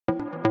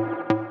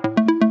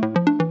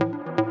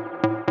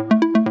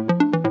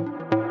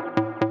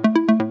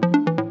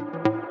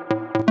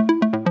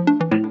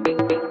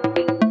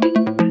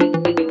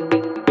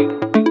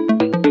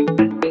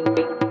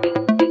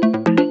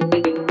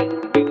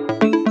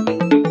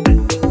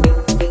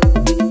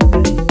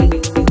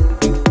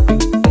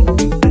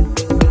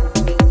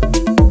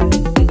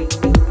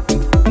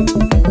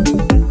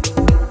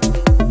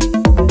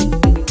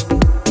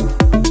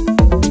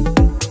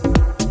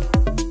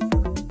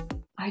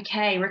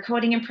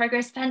recording in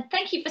progress.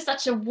 Thank you for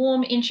such a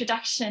warm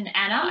introduction,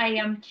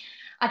 Anna.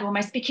 I'd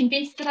almost be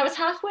convinced that I was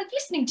half worth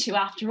listening to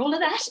after all of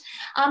that.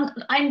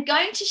 I'm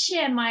going to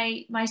share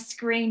my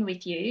screen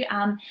with you,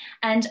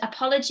 and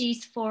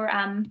apologies for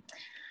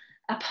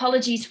the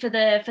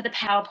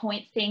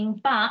PowerPoint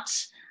thing,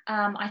 but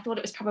I thought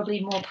it was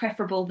probably more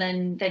preferable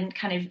than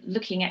kind of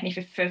looking at me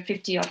for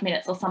 50 odd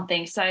minutes or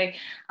something. So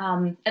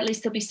at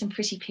least there'll be some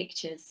pretty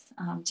pictures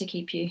to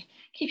keep you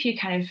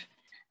kind of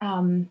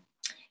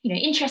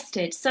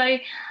interested. So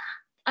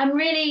I'm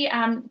really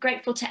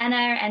grateful to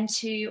Anna and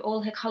to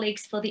all her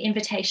colleagues for the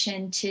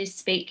invitation to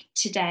speak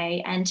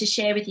today and to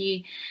share with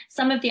you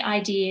some of the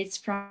ideas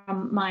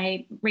from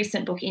my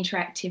recent book,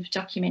 Interactive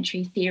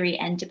Documentary Theory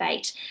and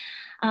Debate.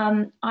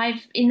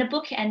 In the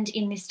book and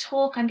in this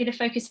talk, I'm going to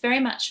focus very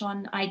much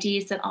on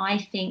ideas that I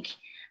think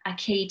are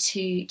key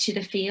to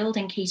the field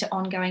and key to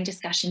ongoing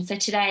discussion. So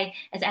today,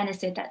 as Anna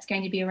said, that's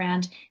going to be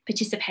around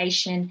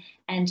participation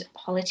and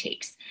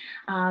politics.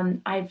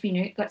 I've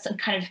got some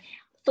kind of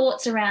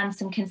thoughts around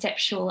some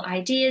conceptual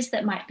ideas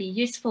that might be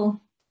useful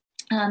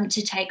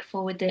to take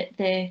forward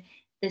the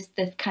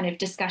kind of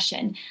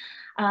discussion.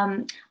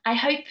 I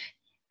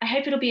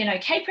hope it'll be an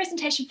okay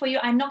presentation for you.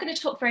 I'm not going to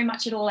talk very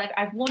much at all.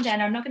 I've warned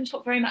Anna, I'm not going to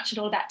talk very much at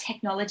all about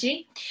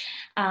technology.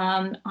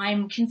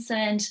 I'm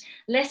concerned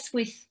less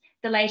with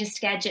the latest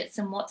gadgets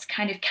and what's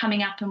kind of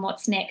coming up and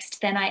what's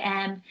next than I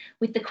am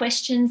with the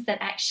questions that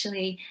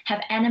actually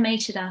have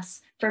animated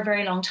us for a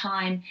very long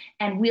time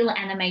and will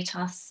animate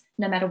us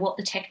no matter what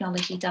the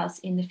technology does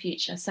in the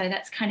future. So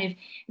that's kind of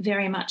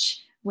very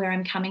much where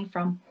I'm coming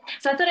from.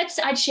 So I thought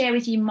I'd share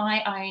with you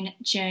my own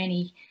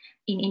journey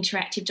in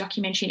interactive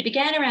documentary. And it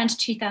began around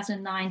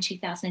 2009,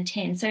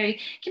 2010. So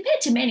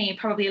compared to many,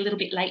 probably a little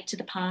bit late to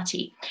the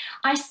party.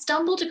 I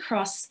stumbled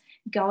across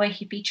Go a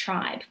Hippie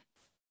Tribe.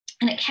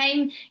 And it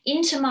came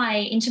into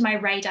my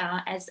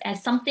radar as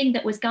something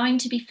that was going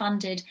to be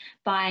funded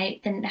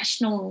by the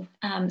National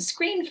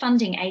Screen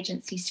Funding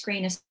Agency,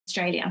 Screen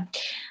Australia,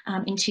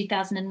 in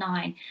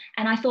 2009.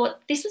 And I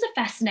thought this was a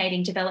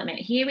fascinating development.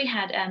 Here we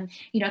had,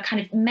 a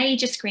kind of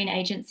major screen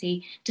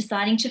agency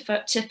deciding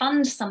to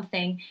fund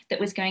something that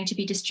was going to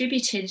be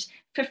distributed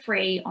for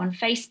free on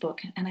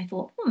Facebook. And I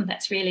thought,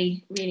 that's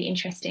really, really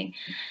interesting.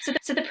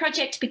 So the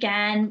project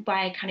began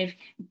by kind of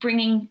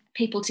bringing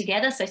people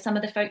together. So some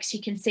of the folks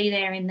you can see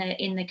there in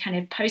the kind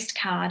of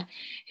postcard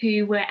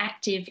who were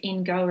active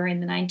in Goa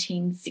in the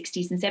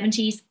 1960s and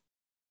 70s.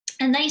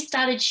 And they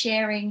started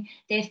sharing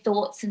their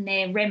thoughts and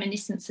their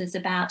reminiscences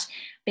about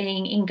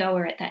being in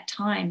Goa at that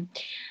time.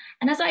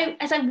 And as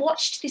I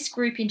watched this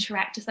group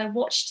interact, as I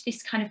watched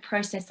this kind of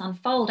process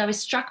unfold, I was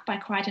struck by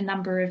quite a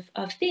number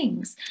of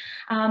things.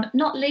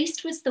 Not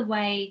least was the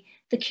way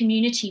the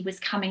community was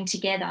coming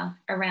together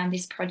around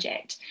this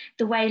project,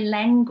 the way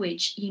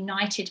language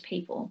united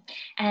people,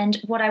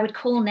 and what I would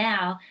call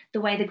now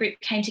the way the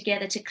group came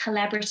together to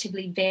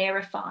collaboratively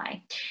verify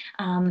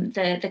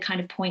the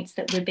kind of points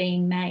that were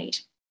being made.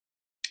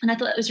 And I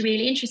thought that was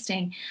really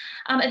interesting.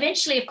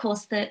 Eventually, of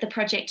course, the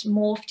project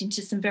morphed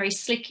into some very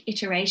slick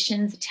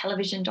iterations, a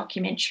television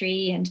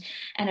documentary and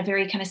a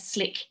very kind of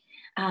slick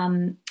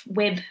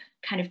web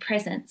kind of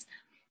presence.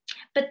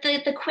 But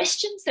the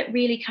questions that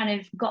really kind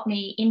of got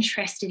me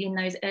interested in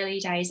those early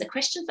days are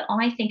questions that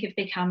I think have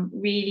become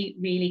really,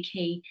 really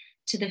key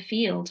to the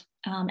field.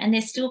 And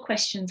there's still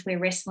questions we're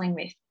wrestling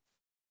with.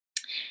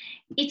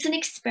 It's an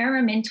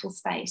experimental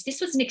space.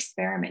 This was an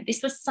experiment.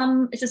 This was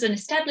an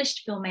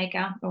established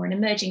filmmaker or an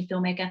emerging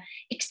filmmaker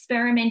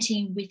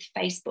experimenting with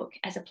Facebook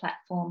as a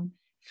platform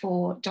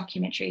for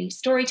documentary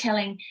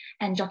storytelling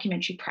and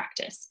documentary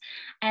practice.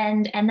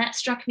 And that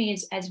struck me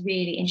as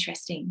really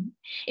interesting.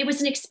 It was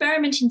an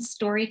experiment in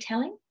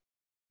storytelling.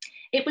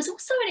 It was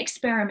also an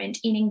experiment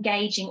in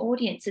engaging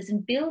audiences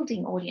and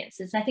building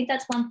audiences. And I think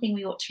that's one thing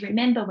we ought to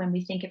remember when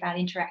we think about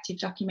interactive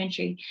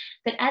documentary,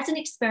 that as an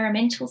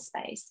experimental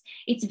space,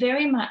 it's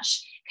very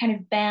much kind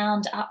of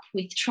bound up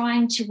with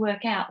trying to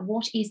work out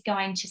what is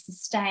going to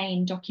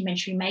sustain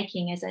documentary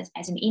making as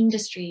an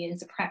industry and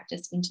as a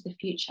practice into the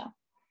future.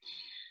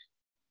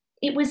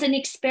 It was an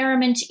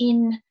experiment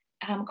in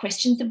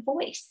questions of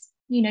voice.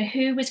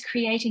 Who was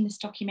creating this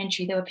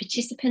documentary? There were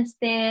participants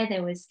there.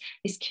 There was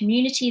this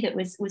community that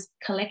was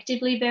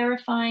collectively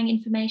verifying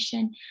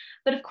information.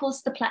 But of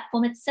course, the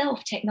platform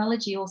itself,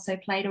 technology, also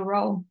played a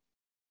role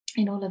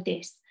in all of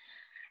this.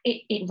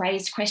 It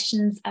raised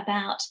questions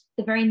about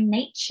the very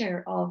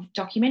nature of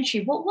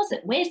documentary. What was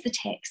it? Where's the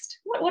text?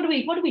 What are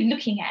we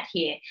looking at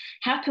here?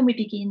 How can we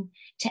begin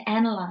to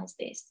analyse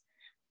this?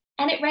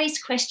 And it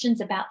raised questions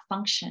about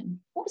function.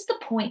 What was the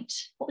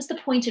point? What was the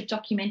point of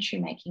documentary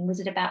making? Was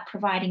it about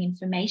providing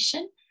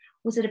information?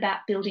 Was it about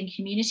building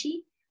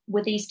community?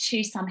 Were these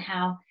two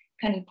somehow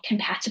kind of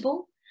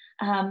compatible?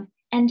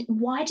 And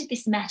why did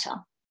this matter?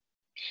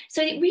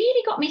 So it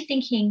really got me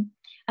thinking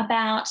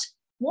about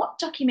what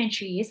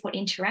documentary is, what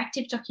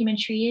interactive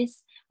documentary is,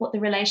 what the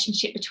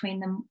relationship between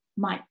them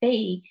might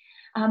be,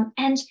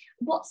 and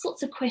what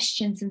sorts of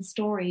questions and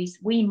stories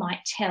we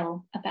might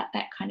tell about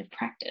that kind of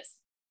practice.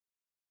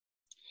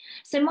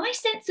 So my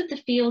sense of the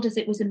field as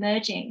it was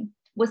emerging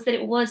was that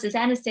it was, as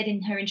Anna said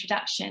in her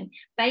introduction,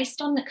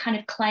 based on the kind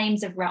of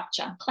claims of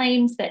rupture,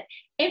 claims that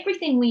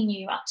everything we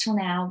knew up till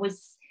now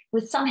was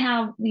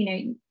somehow,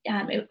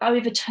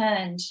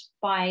 overturned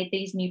by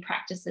these new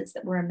practices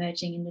that were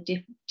emerging in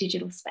the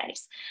digital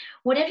space.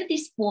 Whatever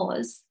this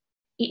was,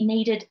 it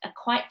needed a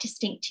quite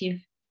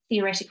distinctive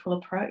theoretical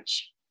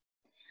approach.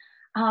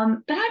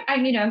 But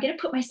I'm going to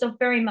put myself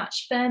very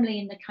much firmly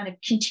in the kind of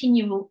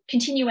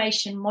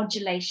continuation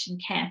modulation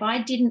camp.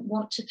 I didn't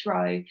want to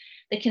throw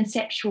the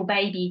conceptual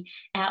baby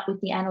out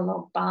with the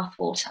analog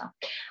bathwater.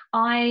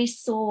 I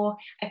saw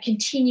a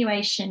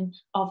continuation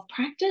of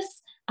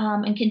practice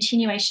and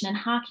continuation and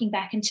harking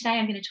back. And today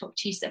I'm going to talk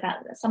to you about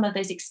some of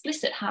those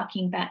explicit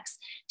harking backs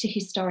to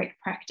historic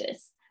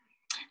practice.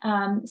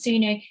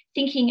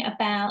 Thinking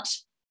about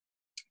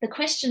the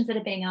questions that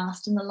are being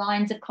asked and the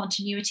lines of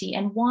continuity,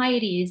 and why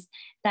it is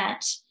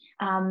that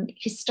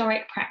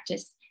historic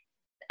practice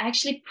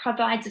actually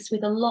provides us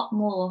with a lot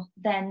more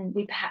than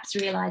we perhaps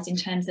realise in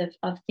terms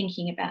of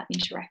thinking about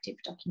interactive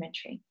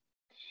documentary.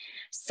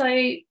 So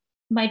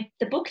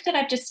the book that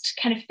I've just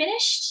kind of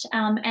finished,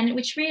 and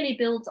which really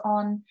builds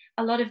on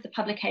a lot of the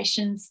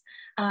publications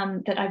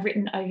that I've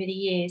written over the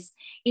years,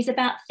 is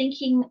about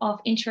thinking of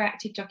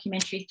interactive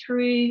documentary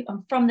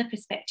from the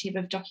perspective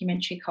of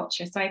documentary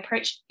culture. So I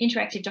approach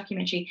interactive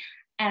documentary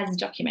as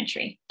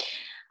documentary,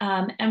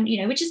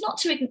 which is not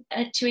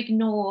to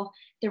ignore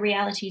the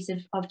realities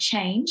of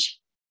change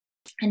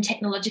and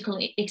technological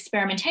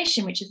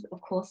experimentation, which is of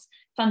course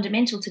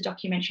fundamental to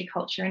documentary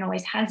culture and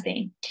always has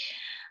been.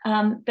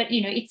 But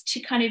it's to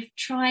kind of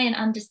try and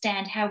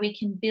understand how we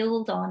can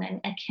build on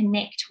and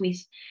connect with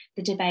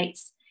the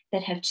debates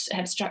that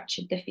have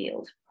structured the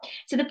field.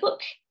 So the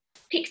book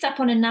picks up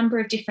on a number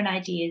of different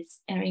ideas.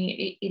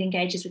 It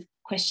engages with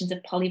questions of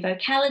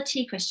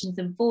polyvocality, questions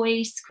of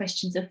voice,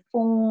 questions of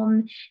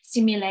form,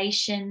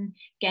 simulation,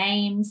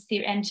 games,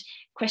 and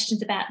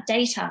questions about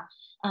data.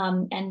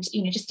 And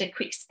just a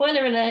quick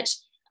spoiler alert,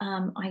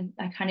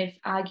 I kind of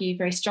argue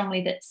very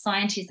strongly that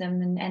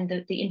scientism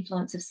and the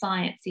influence of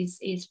science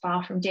is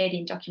far from dead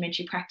in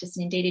documentary practice,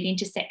 and indeed it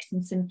intersects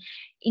in some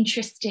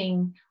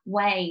interesting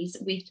ways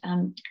with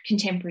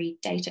contemporary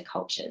data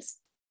cultures.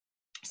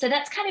 So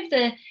that's kind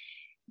of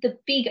the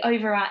big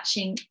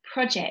overarching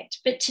project.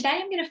 But today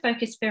I'm going to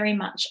focus very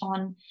much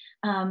on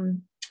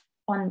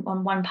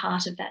one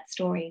part of that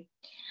story.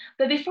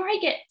 But before I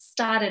get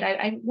started,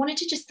 I wanted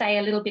to just say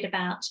a little bit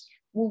about,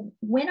 well,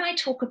 when I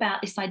talk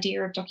about this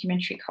idea of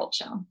documentary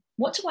culture,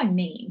 what do I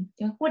mean?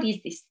 What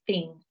is this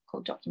thing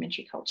called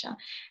documentary culture?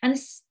 And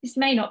this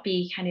may not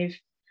be kind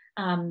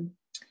of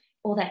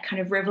all that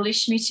kind of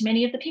revolutionary to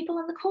many of the people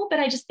on the call, but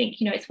I just think,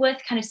 it's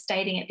worth kind of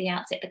stating at the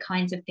outset the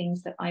kinds of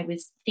things that I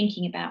was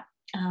thinking about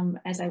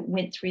as I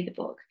went through the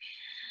book.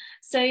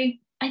 So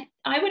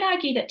I would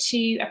argue that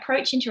to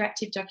approach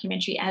interactive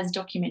documentary as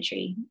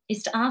documentary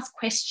is to ask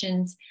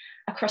questions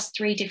across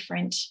three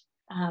different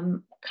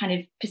kind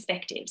of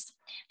perspectives.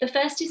 The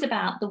first is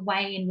about the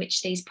way in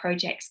which these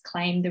projects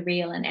claim the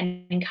real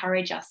and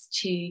encourage us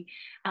to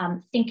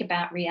think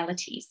about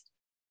realities.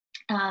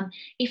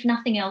 If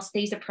nothing else,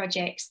 these are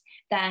projects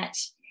that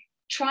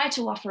try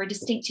to offer a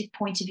distinctive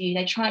point of view.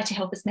 They try to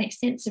help us make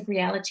sense of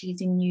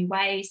realities in new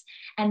ways,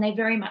 and they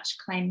very much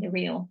claim the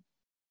real.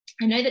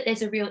 I know that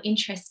there's a real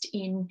interest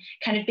in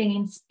kind of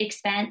being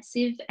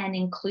expansive and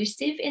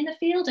inclusive in the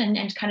field,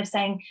 and kind of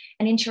saying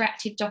an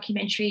interactive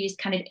documentary is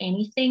kind of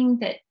anything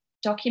that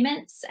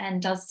documents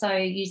and does so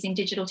using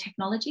digital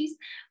technologies.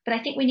 But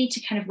I think we need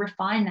to kind of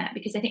refine that,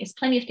 because I think there's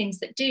plenty of things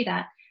that do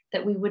that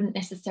we wouldn't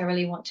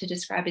necessarily want to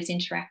describe as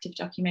interactive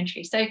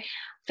documentary. So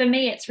for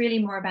me, it's really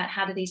more about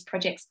how do these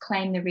projects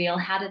claim the real,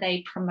 how do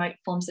they promote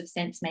forms of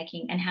sense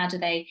making, and how do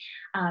they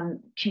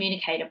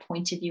communicate a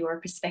point of view or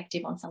a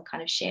perspective on some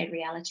kind of shared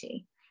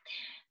reality.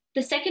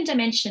 The second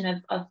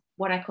dimension of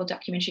what I call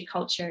documentary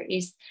culture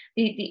is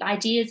the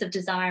ideas of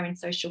desire and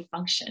social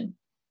function.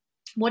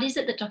 What is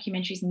it that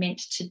documentary is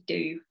meant to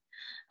do?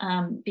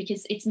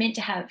 Because it's meant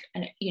to have,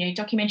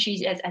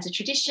 documentaries as a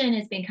tradition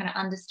has been kind of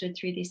understood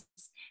through this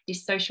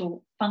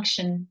social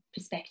function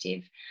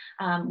perspective,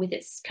 with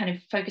its kind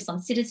of focus on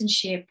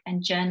citizenship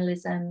and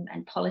journalism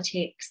and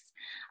politics,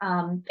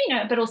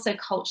 but also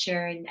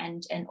culture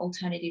and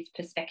alternative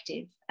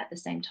perspective at the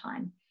same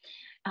time.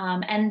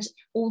 And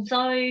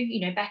although,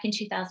 back in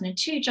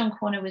 2002, John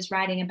Corner was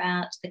writing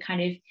about the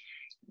kind of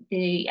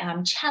the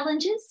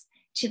challenges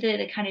to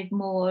the kind of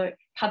more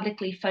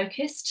publicly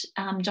focused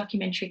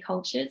documentary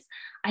cultures,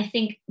 I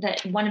think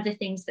that one of the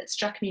things that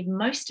struck me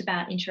most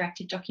about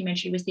interactive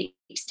documentary was the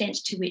extent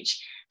to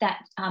which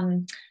that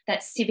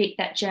civic,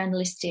 that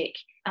journalistic,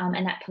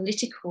 and that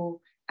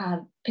political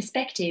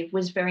perspective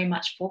was very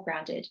much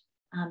foregrounded.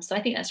 So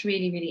I think that's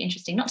really, really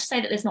interesting. Not to say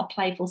that there's not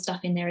playful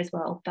stuff in there as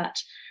well, but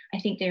I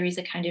think there is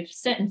a kind of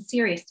certain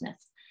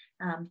seriousness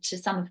to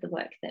some of the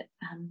work that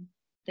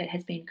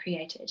has been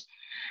created.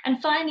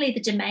 And finally,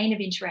 the domain of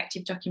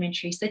interactive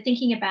documentary. So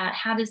thinking about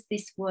how does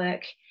this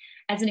work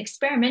as an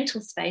experimental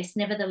space,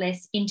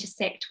 nevertheless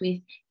intersect with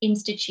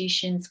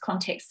institutions,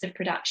 contexts of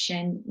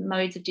production,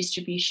 modes of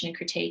distribution and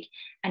critique,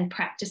 and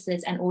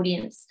practices and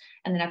audience.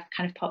 And then I've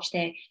kind of popped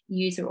there,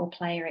 user or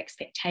player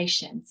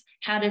expectations.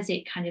 How does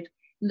it kind of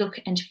look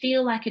and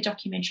feel like a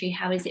documentary?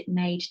 How is it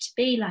made to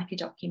be like a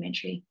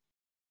documentary?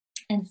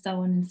 And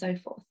so on and so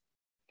forth.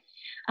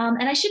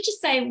 And I should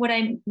just say what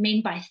I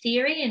mean by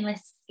theory,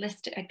 unless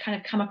I kind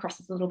of come across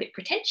as a little bit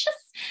pretentious.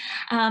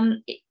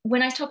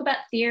 When I talk about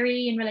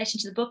theory in relation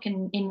to the book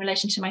and in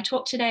relation to my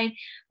talk today,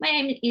 my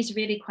aim is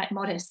really quite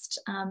modest.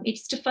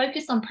 It's to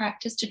focus on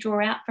practice, to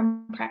draw out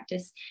from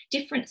practice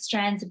different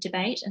strands of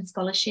debate and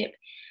scholarship,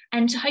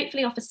 and to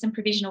hopefully offer some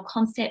provisional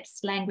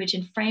concepts, language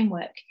and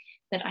framework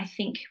that I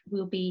think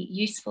will be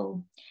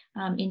useful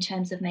in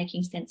terms of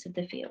making sense of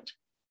the field.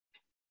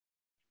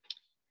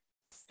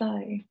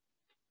 So,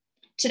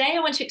 today I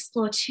want to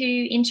explore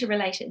two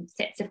interrelated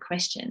sets of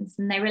questions,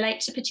 and they relate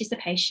to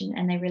participation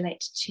and they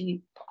relate to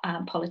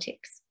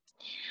politics.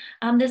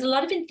 There's a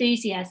lot of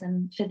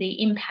enthusiasm for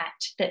the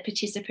impact that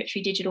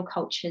participatory digital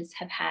cultures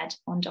have had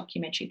on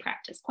documentary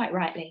practice, quite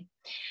rightly.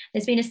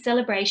 There's been a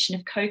celebration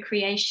of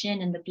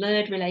co-creation and the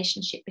blurred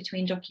relationship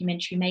between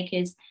documentary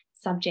makers,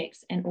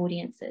 subjects and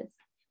audiences.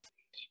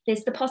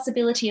 There's the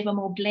possibility of a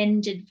more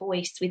blended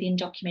voice within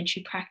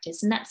documentary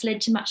practice, and that's led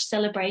to much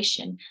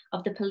celebration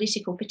of the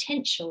political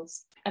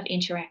potentials of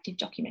interactive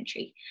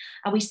documentary.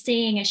 Are we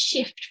seeing a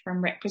shift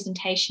from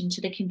representation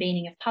to the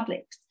convening of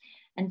publics?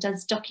 And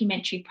does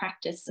documentary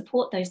practice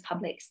support those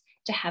publics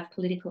to have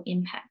political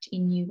impact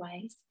in new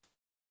ways?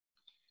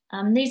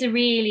 These are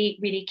really,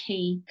 really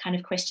key kind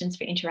of questions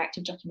for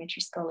interactive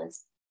documentary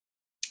scholars.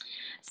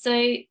 So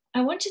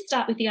I want to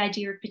start with the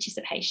idea of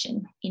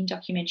participation in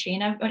documentary.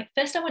 And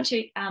first I want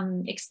to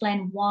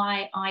explain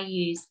why I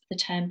use the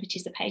term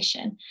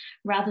participation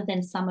rather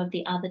than some of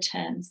the other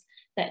terms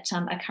that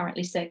are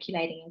currently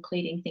circulating,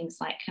 including things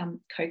like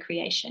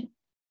co-creation.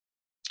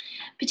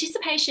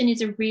 Participation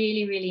is a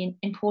really, really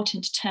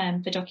important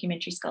term for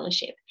documentary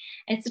scholarship.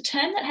 It's a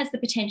term that has the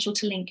potential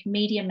to link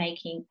media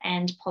making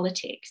and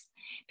politics.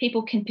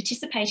 People can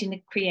participate in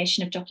the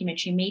creation of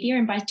documentary media,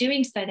 and by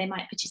doing so, they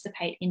might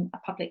participate in a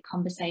public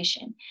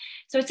conversation.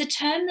 So it's a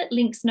term that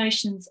links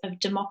notions of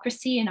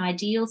democracy and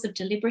ideals of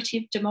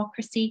deliberative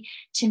democracy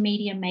to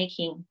media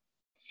making.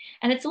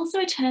 And it's also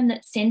a term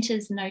that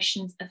centres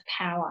notions of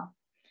power,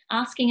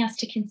 asking us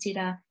to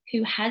consider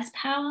who has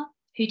power,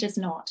 who does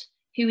not,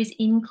 who is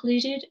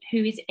included,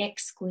 who is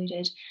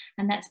excluded,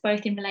 and that's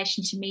both in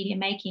relation to media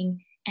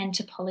making and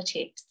to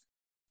politics.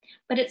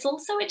 But it's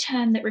also a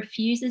term that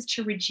refuses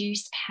to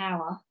reduce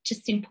power to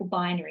simple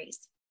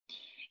binaries.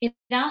 It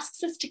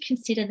asks us to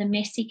consider the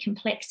messy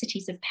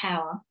complexities of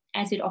power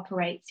as it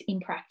operates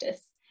in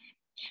practice.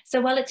 So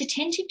while it's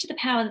attentive to the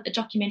power that the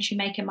documentary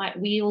maker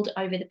might wield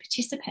over the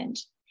participant,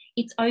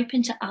 it's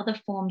open to other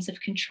forms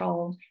of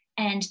control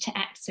and to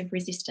acts of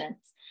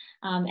resistance.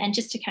 And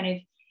just to kind of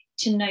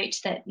to note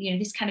that, you know,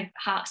 this kind of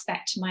harks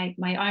back to my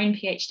own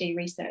PhD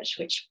research,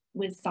 which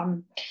was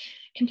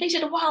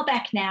completed a while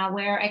back now,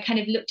 where I kind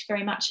of looked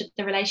very much at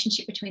the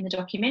relationship between the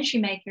documentary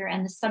maker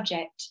and the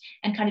subject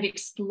and kind of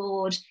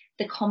explored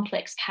the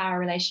complex power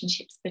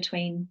relationships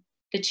between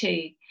the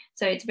two.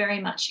 So it's very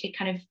much, it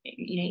kind of,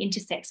 you know,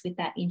 intersects with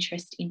that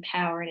interest in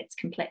power and its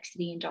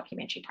complexity in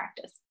documentary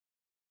practice.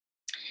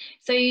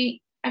 So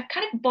I've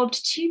kind of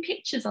bobbed two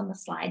pictures on the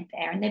slide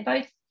there, and they're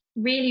both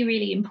really,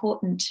 really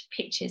important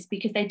pictures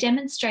because they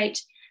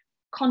demonstrate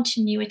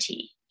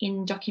continuity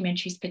in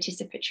documentary's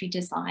participatory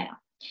desire.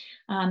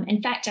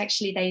 In fact,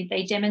 actually,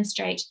 they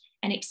demonstrate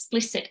an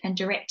explicit and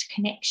direct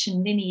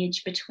connection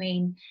lineage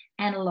between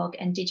analogue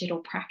and digital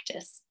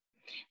practice.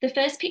 The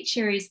first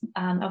picture is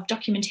of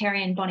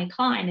documentarian Bonnie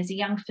Klein as a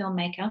young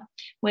filmmaker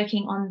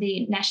working on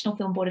the National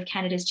Film Board of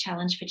Canada's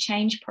Challenge for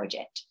Change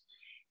project.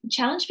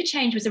 Challenge for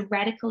Change was a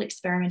radical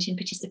experiment in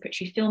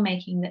participatory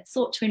filmmaking that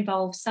sought to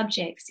involve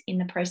subjects in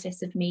the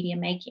process of media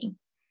making.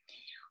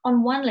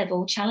 On one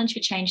level, Challenge for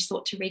Change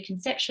sought to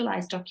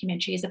reconceptualise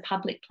documentary as a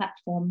public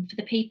platform for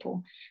the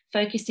people,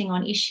 focusing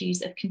on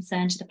issues of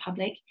concern to the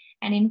public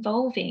and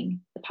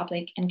involving the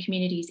public and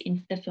communities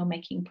in the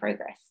filmmaking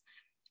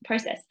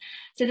process.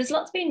 So there's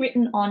lots been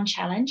written on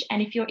Challenge,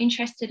 and if you're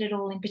interested at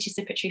all in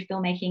participatory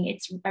filmmaking,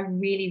 it's a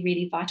really,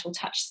 really vital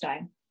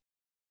touchstone.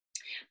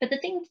 But the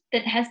thing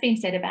that has been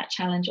said about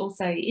Challenge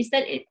also is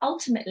that it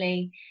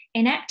ultimately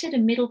enacted a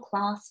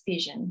middle-class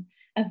vision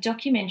of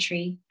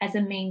documentary as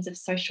a means of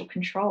social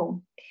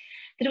control.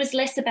 That it was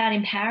less about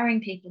empowering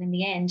people in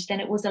the end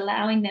than it was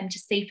allowing them to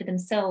see for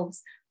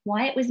themselves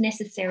why it was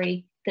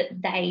necessary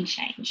that they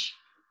change.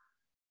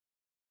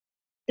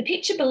 The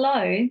picture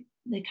below,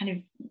 the kind of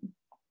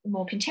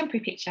more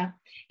contemporary picture,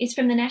 is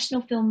from the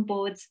National Film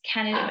Board's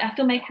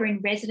Filmmaker in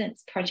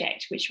Residence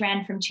project, which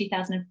ran from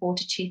 2004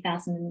 to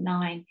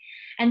 2009.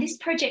 And this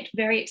project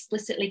very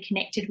explicitly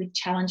connected with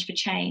Challenge for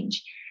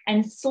Change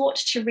and sought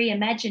to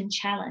reimagine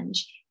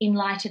Challenge in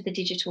light of the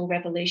digital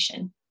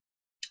revolution.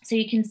 So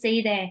you can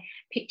see there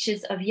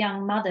pictures of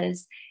young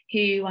mothers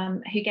who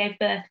gave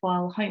birth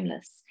while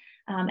homeless,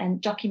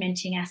 and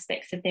documenting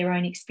aspects of their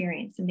own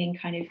experience and being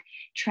kind of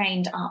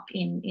trained up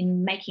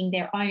in making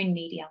their own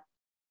media.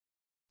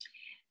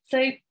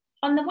 So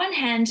on the one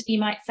hand, you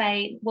might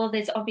say, well,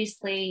 there's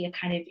obviously a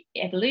kind of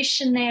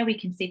evolution there. We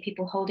can see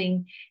people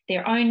holding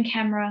their own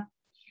camera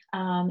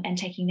and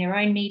taking their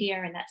own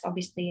media, and that's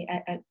obviously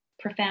a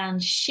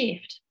profound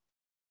shift.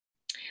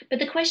 But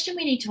the question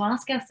we need to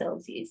ask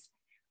ourselves is,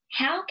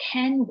 how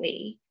can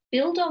we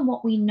build on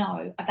what we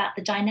know about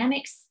the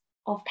dynamics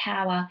of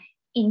power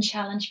in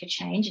Challenge for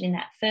Change and in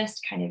that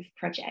first kind of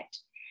project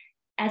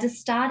as a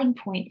starting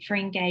point for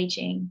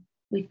engaging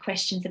with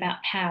questions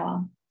about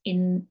power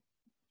in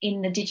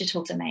the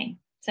digital domain?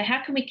 So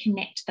how can we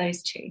connect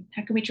those two?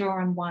 How can we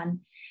draw on one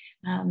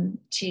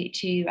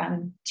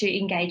to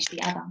engage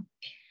the other?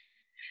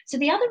 So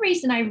the other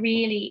reason I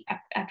really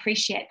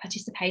appreciate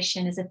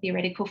participation as a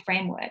theoretical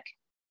framework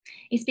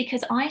is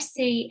because I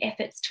see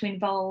efforts to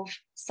involve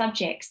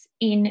subjects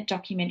in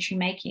documentary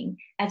making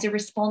as a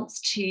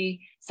response to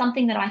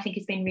something that I think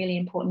has been really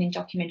important in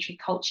documentary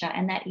culture,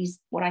 and that is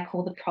what I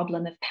call the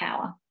problem of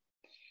power.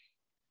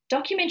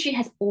 Documentary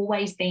has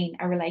always been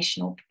a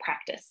relational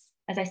practice.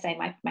 As I say,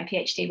 my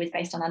PhD was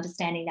based on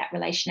understanding that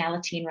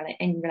relationality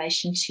in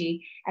relation to,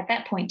 at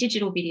that point,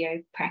 digital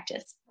video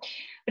practice.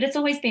 But it's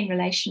always been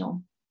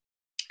relational.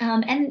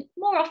 And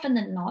more often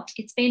than not,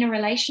 it's been a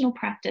relational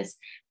practice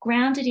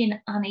grounded in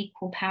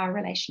unequal power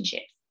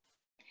relationships.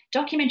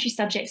 Documentary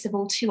subjects have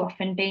all too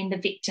often been the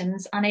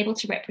victims, unable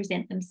to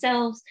represent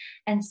themselves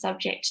and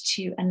subject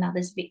to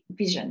another's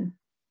vision.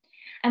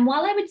 And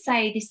while I would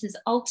say this is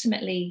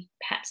ultimately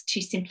perhaps too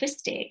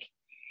simplistic,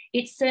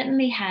 it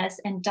certainly has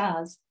and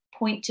does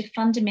point to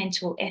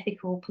fundamental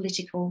ethical,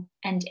 political,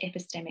 and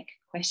epistemic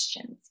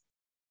questions.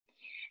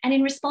 And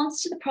in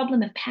response to the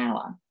problem of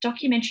power,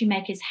 documentary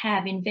makers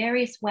have, in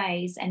various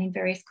ways and in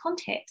various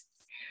contexts,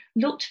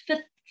 looked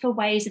for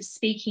ways of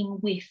speaking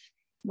with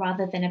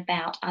rather than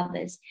about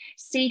others,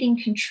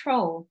 ceding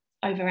control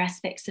over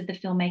aspects of the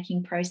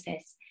filmmaking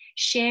process,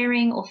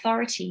 sharing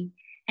authority,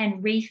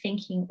 and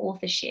rethinking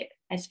authorship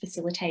as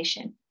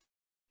facilitation.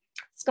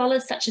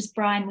 Scholars such as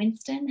Brian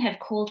Winston have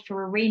called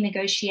for a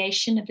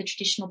renegotiation of the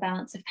traditional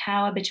balance of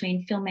power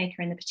between filmmaker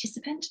and the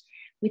participant,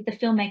 with the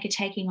filmmaker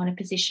taking on a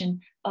position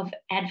of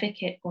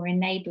advocate or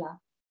enabler.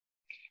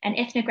 An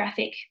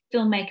ethnographic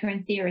filmmaker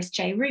and theorist,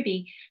 Jay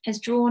Ruby, has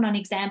drawn on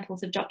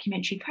examples of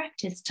documentary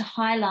practice to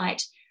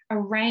highlight a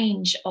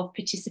range of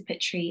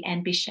participatory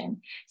ambition.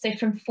 So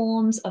from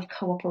forms of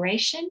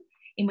cooperation,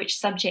 in which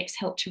subjects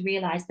help to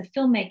realise the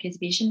filmmaker's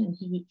vision,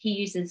 and he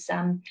uses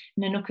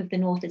Nanook of the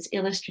North as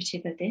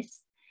illustrative of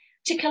this,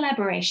 to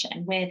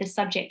collaboration, where the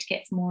subject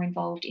gets more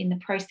involved in the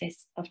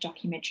process of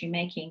documentary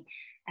making,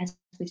 as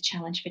with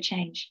Challenge for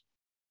Change.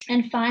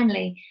 And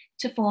finally,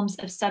 to forms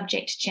of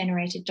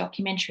subject-generated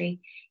documentary,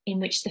 in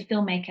which the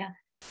filmmaker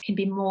can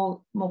be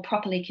more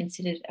properly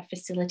considered a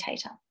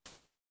facilitator.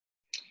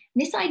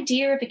 This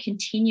idea of a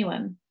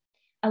continuum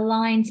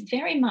aligns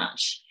very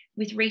much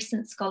with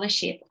recent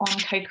scholarship on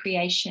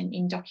co-creation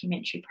in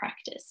documentary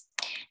practice.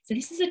 So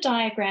this is a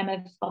diagram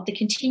of the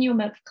continuum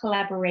of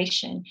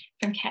collaboration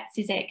from Kat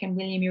Zizek and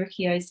William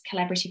Urquio's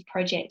collaborative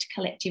project,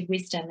 Collective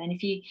Wisdom. And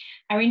if you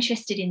are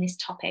interested in this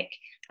topic,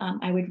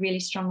 I would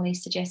really strongly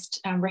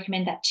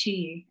recommend that to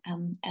you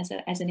as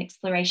an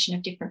exploration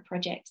of different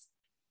projects.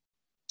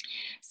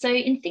 So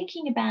in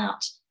thinking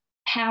about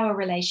power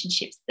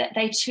relationships, that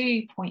they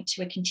too point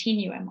to a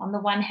continuum. On the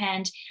one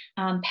hand,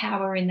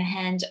 power in the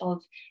hand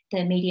of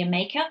the media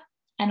maker,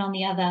 and on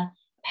the other,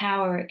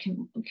 power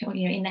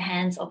in the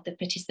hands of the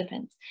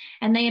participants.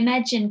 And they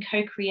imagine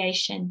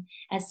co-creation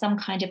as some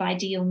kind of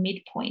ideal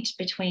midpoint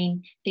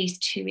between these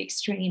two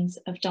extremes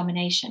of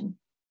domination.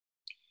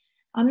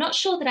 I'm not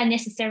sure that I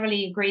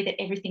necessarily agree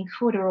that everything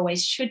could or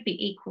always should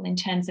be equal in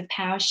terms of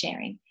power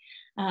sharing.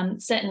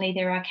 Certainly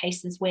there are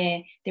cases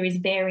where there is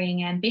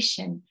varying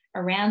ambition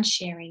around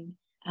sharing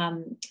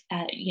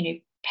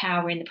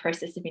power in the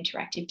process of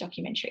interactive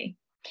documentary.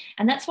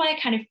 And that's why I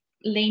kind of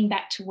lean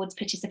back towards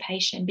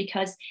participation,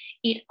 because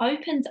it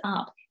opens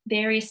up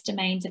various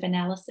domains of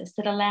analysis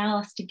that allow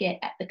us to get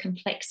at the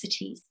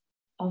complexities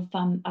of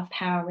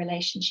power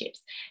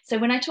relationships. So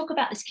when I talk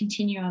about this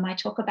continuum, I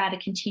talk about a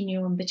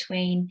continuum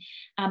between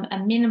a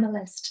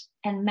minimalist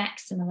and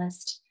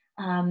maximalist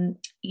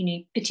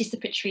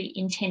participatory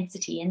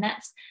intensity. And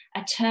that's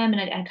a term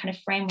and a kind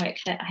of framework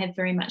that I have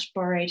very much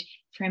borrowed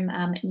from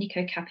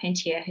Nico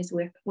Carpentier, whose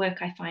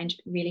work I find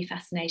really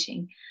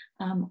fascinating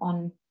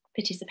on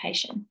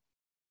participation.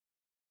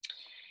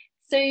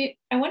 So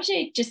I want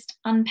to just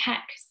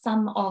unpack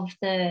some of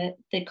the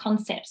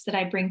concepts that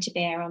I bring to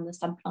bear on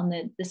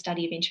the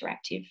study of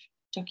interactive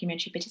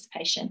documentary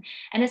participation.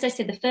 And as I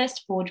said, the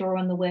first four draw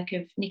on the work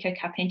of Nico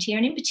Carpentier,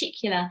 and in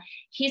particular,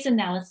 his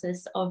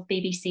analysis of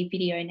BBC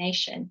Video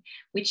Nation,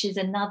 which is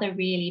another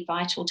really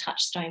vital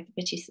touchstone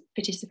for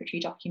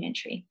participatory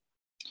documentary.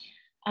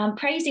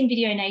 Praising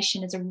Video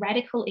Nation as a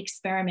radical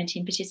experiment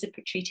in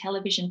participatory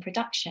television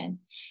production,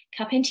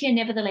 Carpentier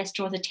nevertheless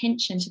draws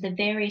attention to the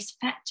various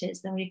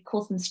factors, and we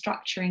call them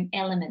structuring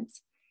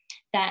elements,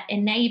 that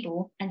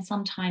enable and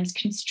sometimes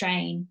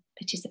constrain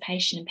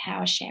participation and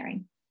power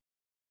sharing.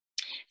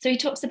 So he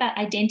talks about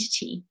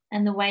identity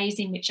and the ways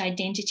in which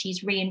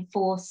identities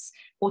reinforce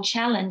or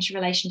challenge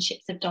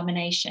relationships of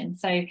domination.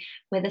 So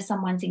whether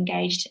someone's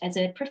engaged as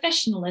a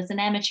professional, as an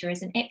amateur,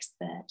 as an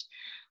expert,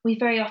 we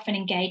very often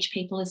engage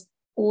people as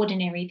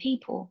ordinary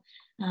people,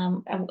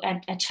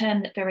 a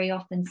term that very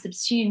often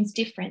subsumes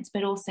difference,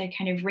 but also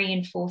kind of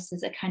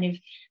reinforces a kind of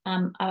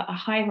a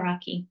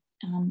hierarchy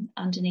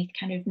underneath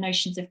kind of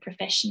notions of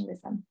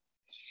professionalism.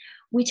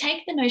 We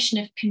take the notion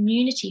of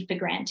community for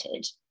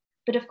granted,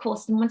 but of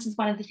course, and this is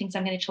one of the things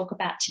I'm going to talk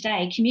about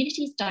today,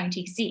 communities don't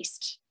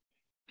exist.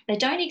 They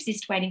don't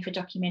exist waiting for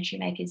documentary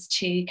makers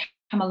to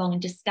come along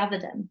and discover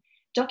them.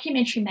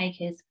 Documentary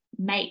makers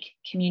make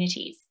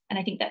communities. And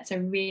I think that's a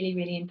really,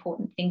 really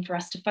important thing for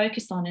us to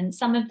focus on. And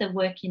some of the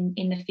work in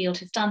the field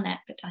has done that,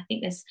 but I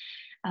think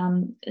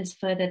there's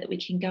further that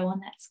we can go on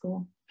that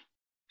score.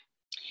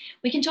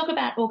 We can talk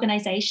about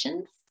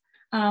organisations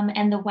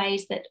and the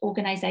ways that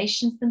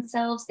organisations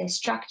themselves, their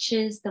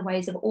structures, the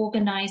ways of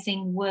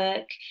organising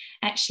work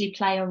actually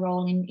play a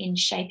role in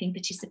shaping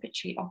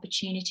participatory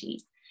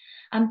opportunities.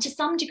 To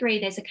some degree,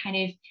 there's a kind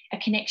of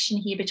a connection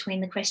here between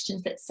the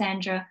questions that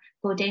Sandra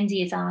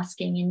Gaudenzi is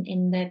asking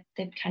in the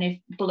kind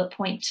of bullet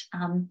point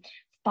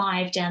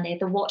 5 down there,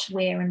 the what,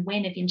 where and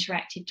when of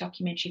interactive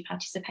documentary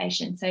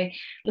participation. So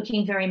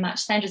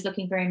Sandra's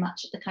looking very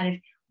much at the kind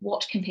of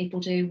what can people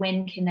do,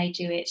 when can they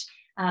do it,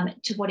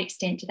 to what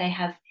extent do they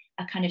have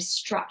a kind of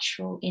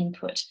structural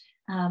input.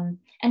 And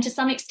to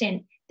some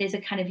extent, there's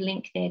a kind of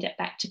link there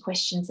back to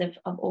questions of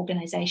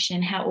organisation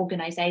and how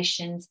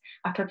organisations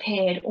are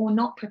prepared or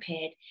not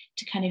prepared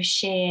to kind of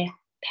share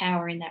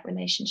power in that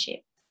relationship.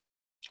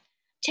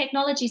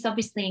 Technology is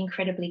obviously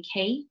incredibly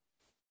key.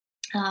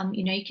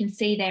 You can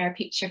see there a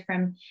picture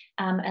from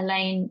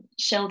Elaine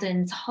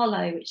Sheldon's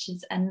Hollow, which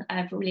is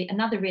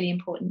another really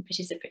important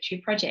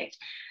participatory project.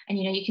 And,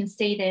 you can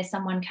see there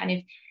someone kind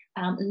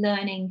of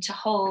learning to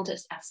hold a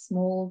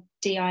small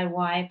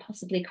DIY,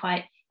 possibly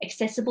quite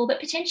accessible,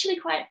 but potentially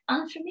quite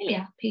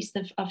unfamiliar piece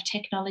of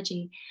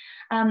technology.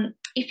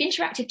 If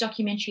interactive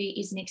documentary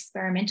is an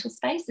experimental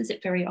space, as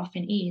it very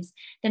often is,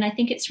 then I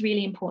think it's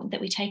really important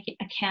that we take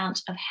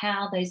account of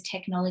how those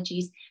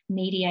technologies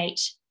mediate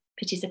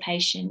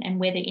participation and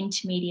whether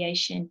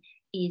intermediation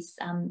is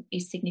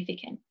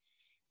significant.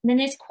 And then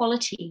there's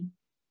quality.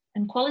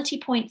 And quality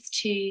points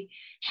to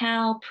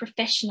how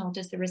professional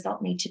does the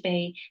result need to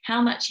be?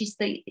 How much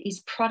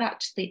is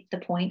product the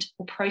point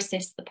or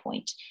process the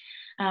point?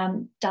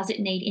 Does it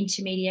need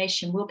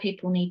intermediation? Will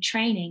people need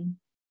training?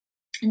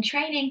 And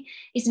training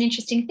is an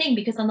interesting thing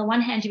because on the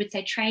one hand, you would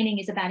say training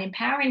is about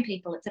empowering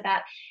people. It's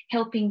about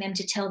helping them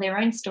to tell their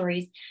own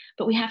stories.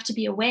 But we have to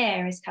be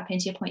aware, as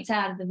Carpentier points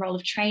out, of the role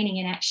of training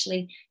in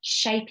actually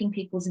shaping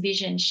people's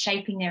vision,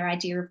 shaping their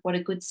idea of what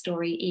a good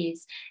story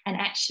is, and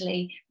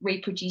actually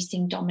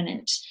reproducing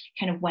dominant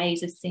kind of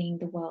ways of seeing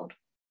the world.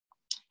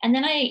 And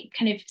then I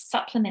kind of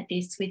supplement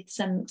this with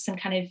some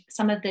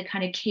of the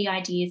kind of key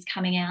ideas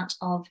coming out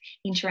of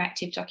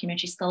interactive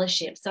documentary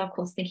scholarship. So of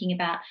course, thinking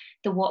about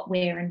the what,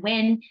 where and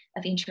when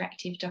of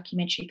interactive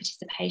documentary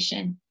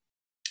participation,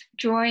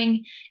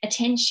 drawing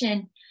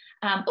attention,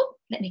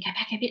 let me go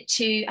back a bit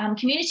to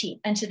community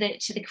and to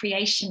the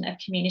creation of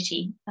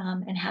community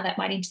and how that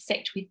might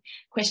intersect with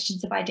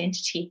questions of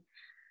identity.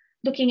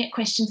 Looking at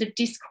questions of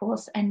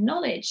discourse and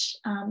knowledge.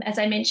 As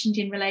I mentioned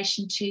in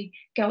relation to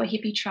Go a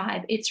Hippie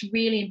Tribe, it's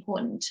really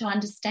important to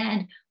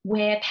understand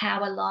where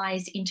power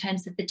lies in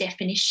terms of the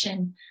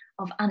definition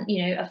of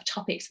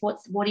topics.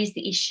 What is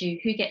the issue?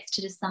 Who gets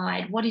to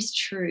decide? What is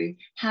true?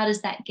 How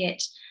does that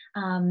get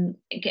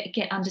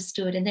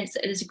understood? And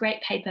there's a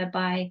great paper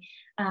by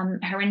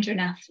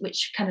Harendranath,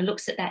 which kind of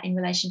looks at that in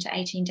relation to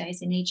 18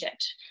 Days in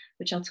Egypt,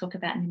 which I'll talk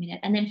about in a minute.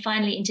 And then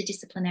finally,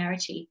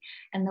 interdisciplinarity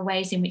and the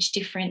ways in which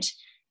different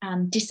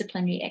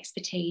disciplinary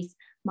expertise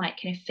might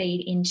kind of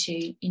feed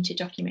into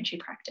documentary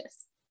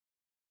practice.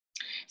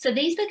 So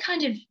these are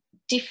kind of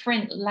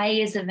different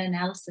layers of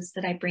analysis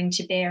that I bring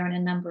to bear on a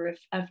number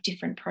of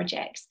different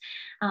projects.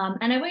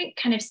 And I won't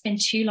kind of spend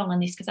too long on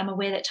this because I'm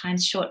aware that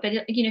time's short, but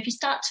if you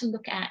start to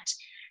look at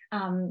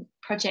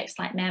projects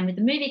like Man with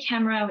the Movie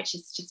Camera, which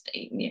is just,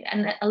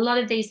 and a lot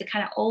of these are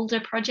kind of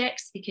older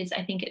projects because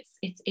I think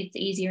it's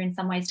easier in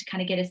some ways to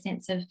kind of get a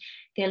sense of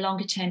their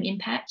longer term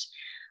impact.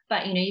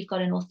 But you've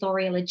got an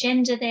authorial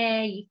agenda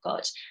there, you've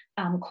got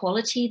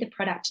quality, the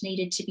product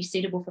needed to be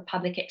suitable for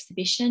public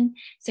exhibition.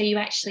 So you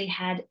actually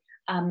had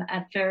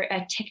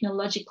a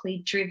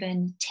technologically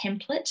driven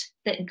template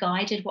that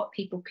guided what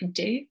people could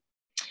do.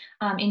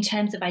 In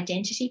terms of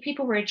identity,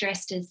 people were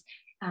addressed as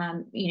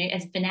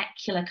as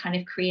vernacular kind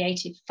of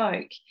creative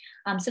folk.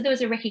 So there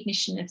was a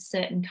recognition of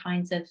certain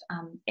kinds of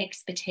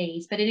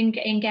expertise, but it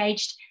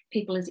engaged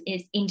people as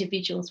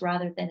individuals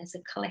rather than as a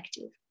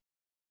collective.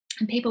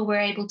 And people were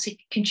able to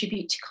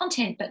contribute to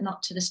content, but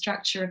not to the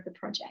structure of the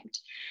project.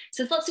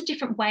 So there's lots of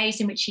different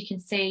ways in which you can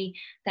see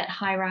that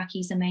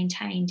hierarchies are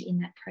maintained in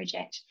that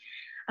project.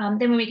 Then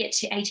when we get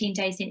to 18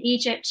 Days in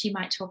Egypt, you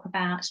might talk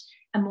about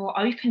a more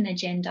open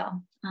agenda.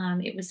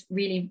 It was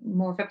really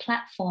more of a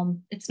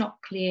platform. It's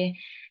not clear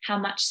how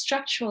much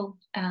structural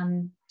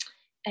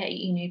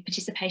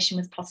participation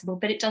was possible,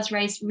 but it does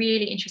raise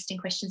really interesting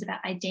questions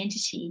about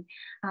identity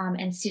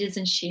and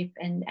citizenship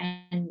and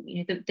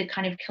the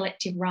kind of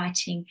collective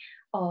writing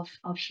of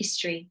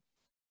history.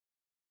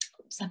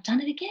 Oops, I've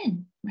done it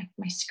again.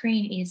 My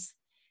screen is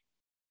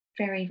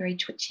very, very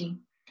twitchy.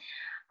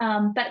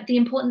 But the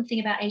important thing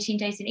about 18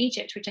 Days in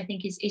Egypt, which I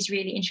think is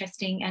really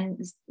interesting and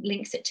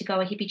links it to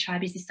Goa Hippie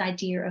Tribe, is this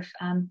idea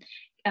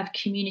of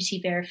community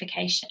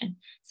verification.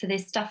 So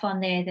there's stuff on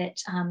there that,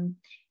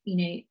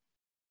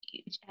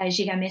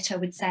 Gigameta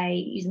would say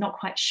is not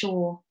quite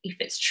sure if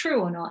it's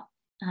true or not.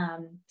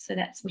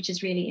 Which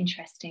is really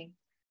interesting.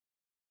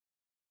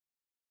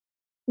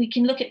 We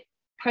can look at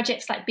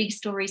projects like Big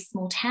Stories,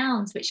 Small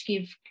Towns, which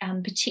give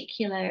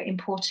particular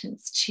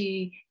importance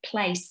to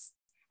place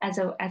as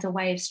a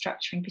way of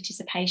structuring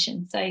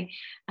participation. So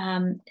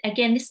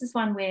again, this is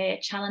one where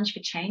Challenge for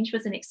Change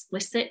was an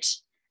explicit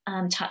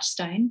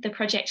touchstone. The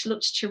project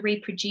looked to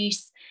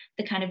reproduce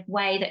the kind of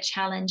way that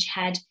Challenge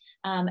had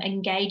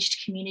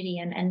engaged community,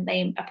 and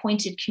they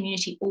appointed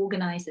community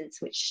organisers,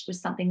 which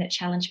was something that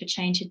Challenge for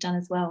Change had done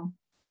as well.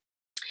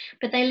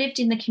 But they lived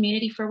in the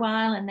community for a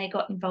while, and they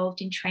got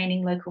involved in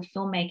training local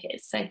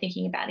filmmakers. So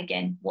thinking about,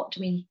 again, what do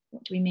we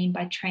mean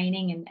by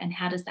training, and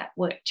how does that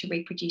work to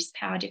reproduce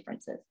power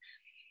differences?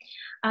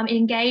 It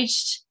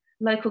engaged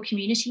local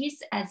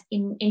communities as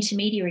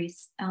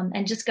intermediaries.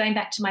 And just going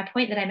back to my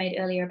point that I made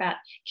earlier about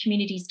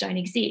communities don't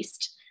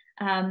exist,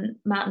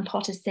 Martin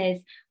Potter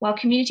says, while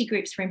community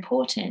groups were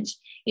important,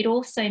 it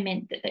also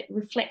meant that they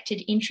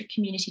reflected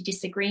intra-community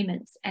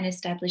disagreements and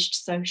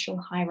established social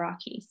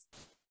hierarchies.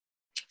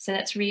 So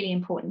that's really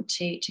important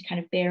to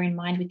kind of bear in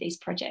mind with these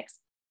projects.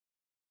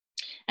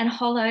 And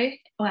Hollow,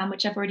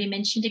 which I've already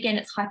mentioned, again,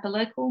 it's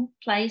hyperlocal.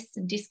 Place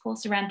and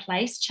discourse around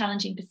place,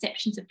 challenging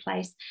perceptions of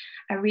place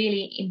are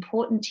really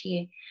important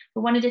here.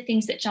 But one of the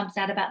things that jumps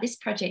out about this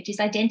project is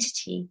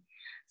identity.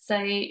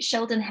 So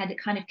Sheldon had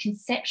kind of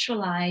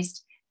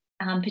conceptualized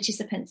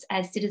participants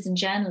as citizen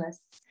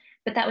journalists,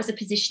 but that was a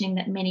positioning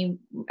that many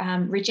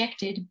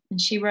rejected.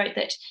 And she wrote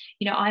that,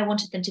 I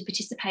wanted them to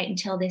participate and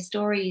tell their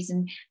stories,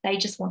 and they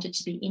just wanted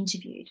to be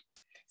interviewed.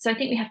 So I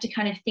think we have to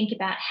kind of think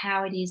about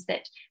how it is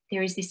that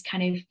there is this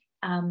kind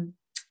of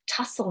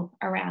tussle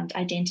around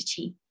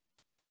identity.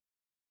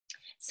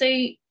 So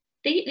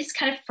this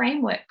kind of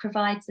framework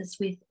provides us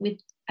with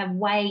a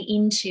way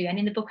into, and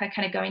in the book I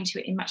kind of go into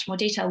it in much more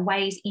detail,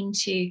 ways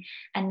into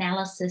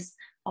analysis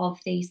of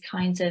these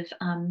kinds of,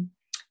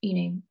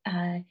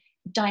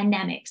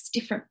 dynamics,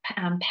 different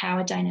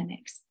power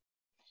dynamics.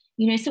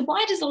 So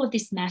why does all of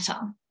this matter?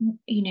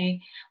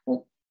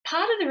 Well,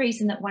 part of the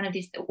reason that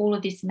all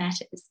of this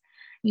matters,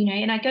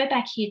 and I go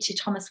back here to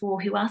Thomas War,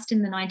 who asked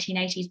in the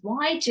 1980s,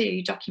 why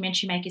do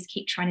documentary makers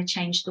keep trying to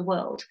change the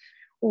world?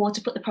 Or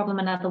to put the problem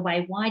another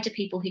way, why do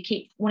people who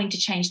keep wanting to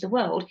change the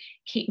world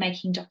keep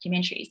making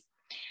documentaries?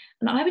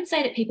 And I would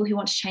say that people who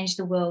want to change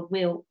the world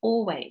will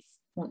always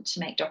want to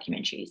make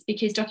documentaries,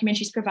 because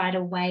documentaries provide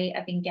a way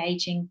of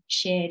engaging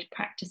shared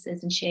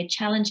practices and shared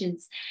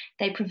challenges.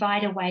 They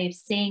provide a way of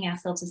seeing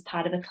ourselves as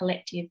part of a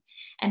collective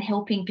and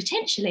helping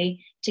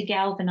potentially to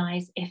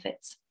galvanise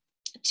efforts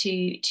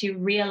to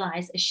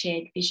realise a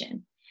shared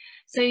vision.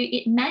 So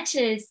it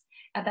matters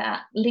about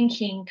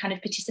linking kind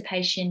of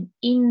participation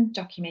in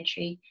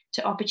documentary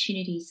to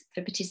opportunities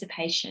for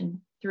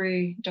participation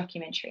through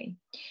documentary.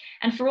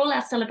 And for all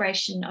our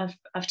celebration of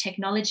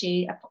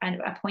technology,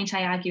 a point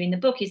I argue in the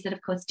book is that,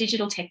 of course,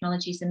 digital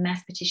technologies and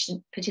mass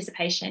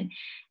participation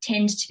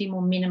tend to be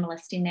more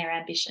minimalist in their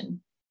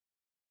ambition.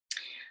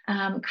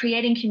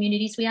 Creating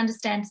communities, we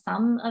understand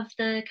some of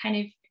the kind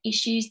of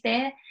issues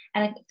there,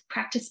 and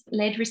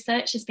practice-led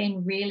research has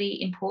been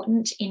really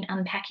important in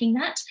unpacking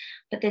that,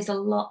 but there's a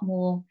lot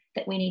more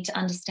that we need to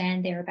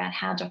understand there about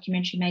how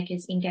documentary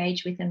makers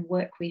engage with and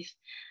work with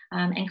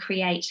and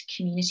create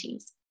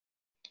communities.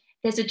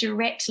 There's a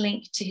direct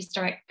link to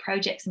historic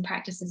projects and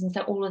practices, and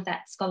so all of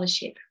that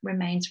scholarship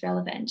remains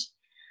relevant.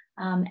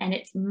 And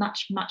it's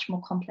much, much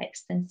more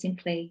complex than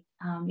simply,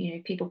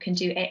 people can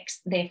do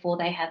X, therefore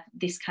they have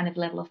this kind of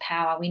level of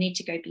power. We need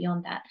to go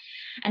beyond that.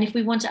 And if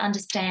we want to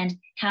understand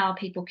how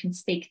people can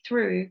speak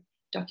through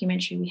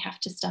documentary, we have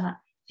to start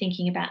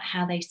thinking about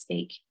how they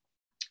speak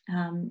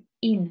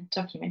in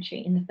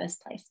documentary in the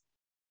first place.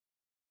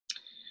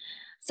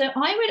 So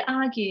I would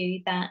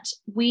argue that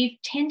we've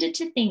tended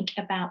to think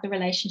about the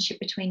relationship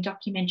between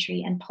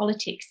documentary and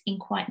politics in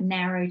quite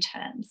narrow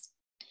terms,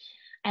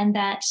 and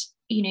that,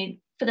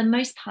 for the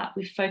most part,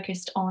 we've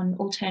focused on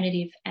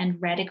alternative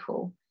and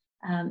radical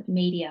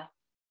media.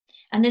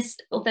 And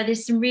although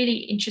there's some really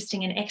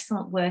interesting and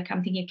excellent work,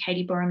 I'm thinking of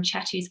Katie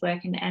Borum-Chatu's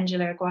work and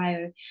Angela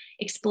Aguayo,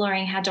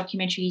 exploring how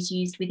documentary is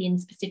used within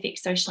specific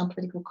social and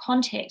political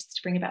contexts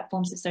to bring about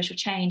forms of social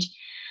change.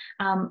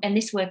 And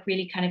this work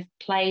really kind of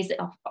plays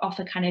off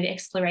a kind of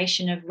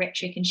exploration of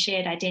rhetoric and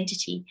shared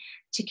identity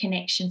to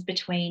connections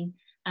between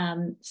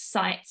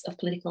sites of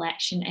political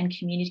action and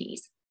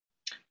communities.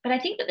 But I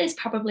think that there's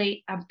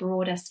probably a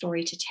broader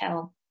story to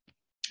tell.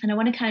 And I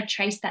want to kind of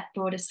trace that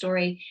broader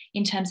story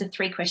in terms of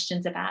 3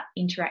 questions about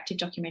interactive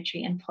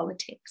documentary and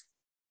politics.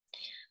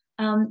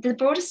 The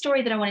broader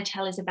story that I want to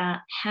tell is about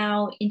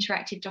how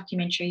interactive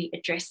documentary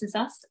addresses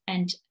us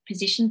and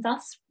positions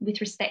us with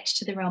respect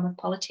to the realm of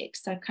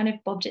politics. So I've kind of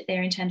bobbed it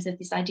there in terms of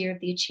this idea of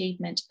the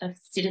achievement of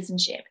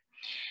citizenship,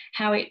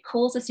 how it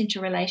calls us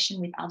into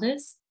relation with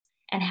others,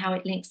 and how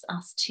it links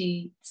us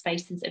to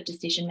spaces of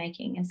decision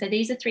making. And so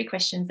these are 3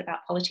 questions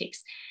about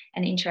politics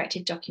and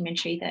interactive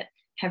documentary that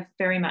have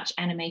very much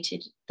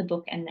animated the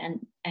book and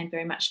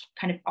very much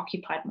kind of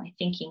occupied my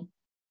thinking.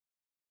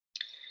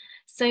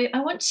 So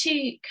I want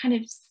to kind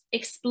of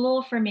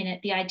explore for a minute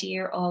the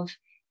idea of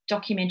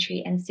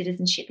documentary and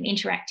citizenship, and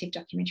interactive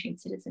documentary and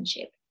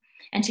citizenship,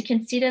 and to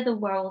consider the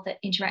role that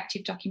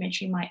interactive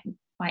documentary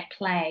might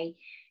play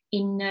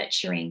in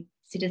nurturing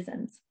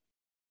citizens.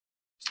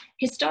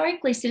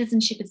 Historically,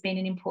 citizenship has been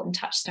an important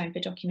touchstone for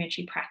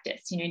documentary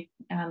practice.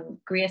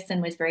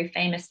 Grierson was very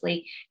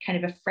famously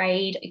kind of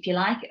afraid, if you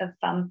like,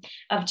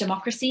 of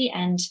democracy,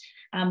 and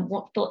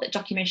thought that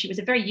documentary was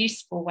a very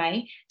useful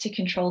way to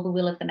control the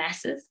will of the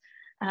masses.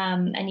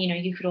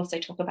 You could also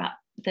talk about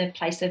the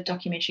place of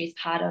documentary as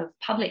part of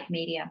public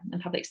media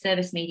and public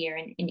service media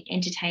in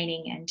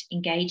entertaining and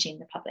engaging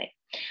the public.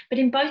 But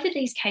in both of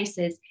these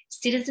cases,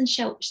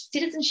 citizenship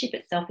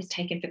itself is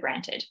taken for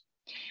granted.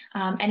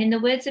 And in the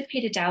words of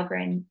Peter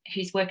Dahlgren,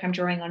 whose work I'm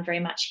drawing on very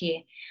much here,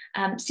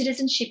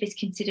 citizenship is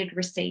considered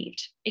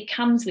received. It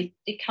comes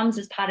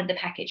as part of the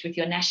package with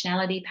your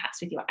nationality,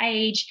 perhaps with your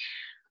age,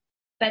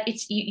 but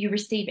you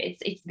receive it,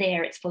 it's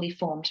there, it's fully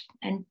formed.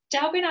 And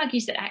Dahlgren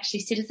argues that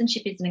actually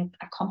citizenship is an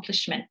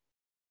accomplishment.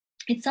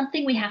 It's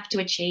something we have to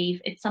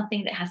achieve, it's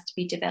something that has to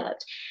be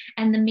developed.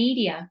 And the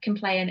media can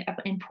play an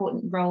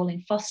important role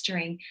in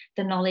fostering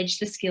the knowledge,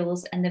 the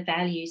skills, and the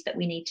values that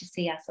we need to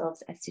see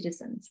ourselves as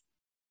citizens.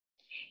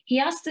 He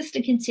asks us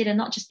to consider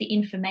not just the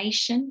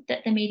information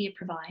that the media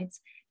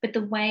provides, but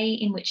the way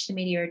in which the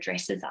media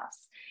addresses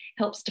us,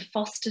 helps to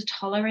foster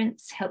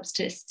tolerance, helps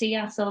to see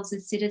ourselves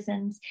as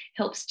citizens,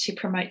 helps to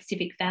promote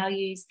civic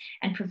values,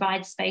 and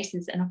provide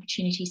spaces and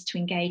opportunities to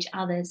engage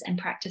others and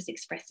practice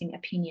expressing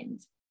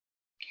opinions.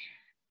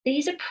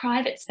 These are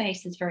private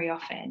spaces very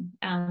often.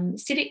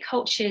 Civic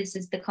cultures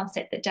is the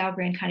concept that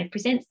Dahlgren kind of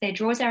presents there,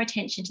 draws our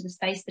attention to the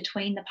space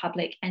between the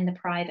public and the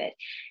private.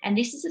 And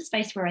this is a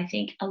space where I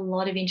think a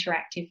lot of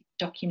interactive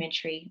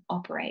documentary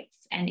operates,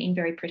 and in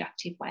very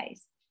productive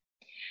ways.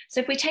 So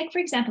if we take, for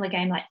example, a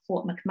game like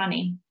Fort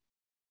McMoney,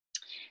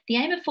 the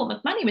aim of Fort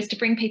McMoney was to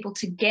bring people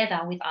together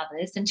with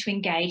others and to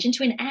engage and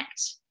to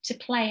enact, to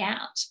play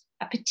out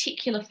a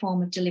particular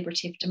form of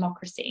deliberative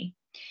democracy.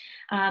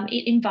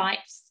 It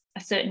invites a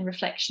certain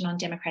reflection on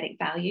democratic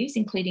values,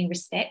 including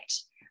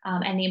respect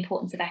and the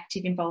importance of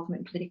active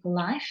involvement in political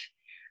life,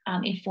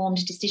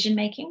 informed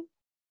decision-making.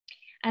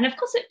 And of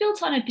course, it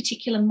builds on a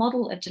particular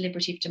model of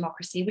deliberative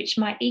democracy, which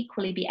might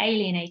equally be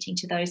alienating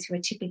to those who are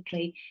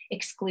typically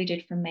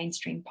excluded from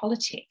mainstream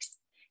politics.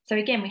 So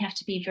again, we have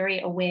to be very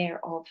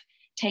aware of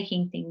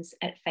taking things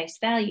at face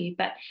value,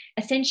 but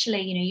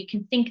essentially, you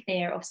can think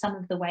there of some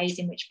of the ways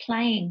in which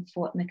playing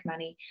Fort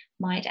McMoney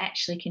might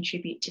actually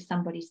contribute to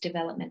somebody's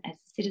development as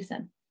a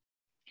citizen.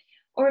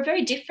 Or a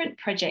very different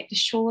project, A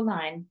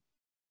Shoreline,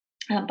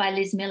 by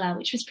Liz Miller,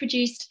 which was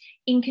produced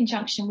in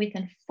conjunction with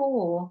and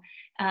for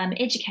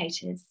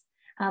educators.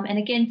 And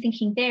again,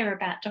 thinking there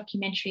about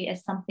documentary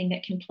as something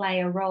that can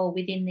play a role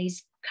within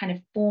these kind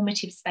of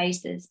formative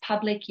spaces,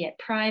 public yet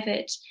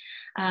private,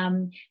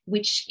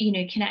 which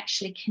can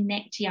actually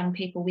connect young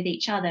people with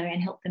each other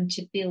and help them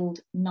to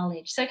build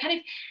knowledge. So kind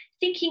of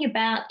thinking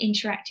about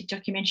interactive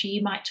documentary,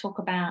 you might talk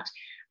about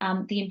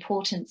the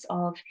importance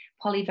of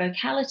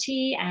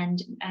polyvocality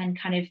and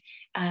kind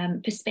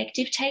of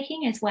perspective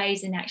taking as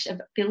ways in actually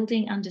of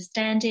building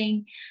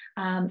understanding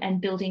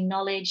and building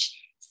knowledge,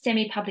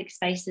 semi-public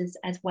spaces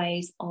as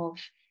ways of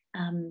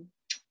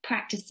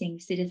practicing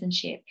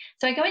citizenship.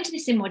 So I go into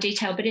this in more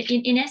detail, but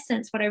in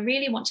essence, what I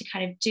really want to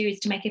kind of do is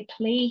to make a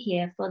plea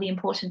here for the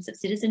importance of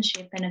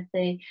citizenship and of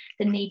the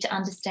need to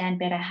understand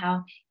better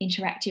how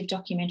interactive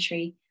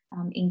documentary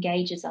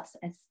engages us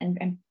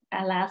and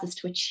allows us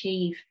to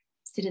achieve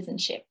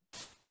citizenship.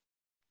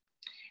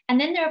 And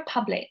then there are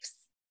publics.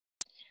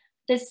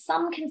 There's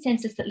some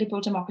consensus that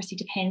liberal democracy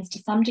depends to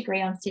some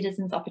degree on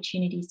citizens'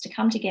 opportunities to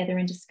come together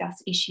and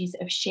discuss issues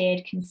of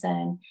shared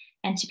concern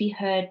and to be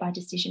heard by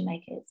decision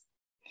makers.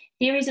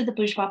 Theories of the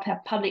bourgeois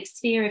public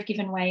sphere have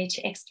given way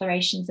to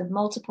explorations of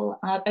multiple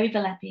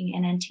overlapping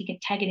and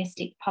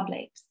antagonistic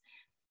publics.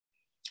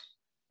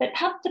 But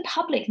the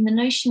public and the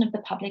notion of the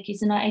public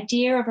is an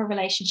idea of a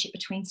relationship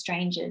between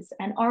strangers,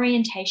 an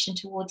orientation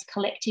towards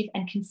collective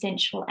and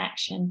consensual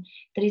action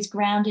that is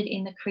grounded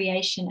in the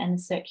creation and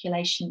the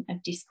circulation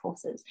of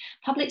discourses.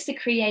 Publics are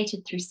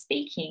created through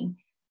speaking,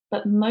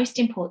 but most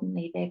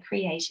importantly, they're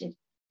created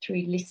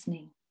through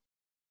listening.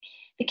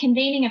 The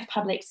convening of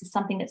publics is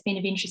something that's been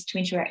of interest to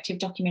interactive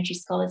documentary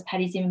scholars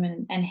Patty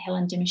Zimmerman and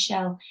Helen de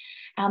Michel,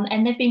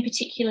 and they've been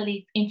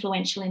particularly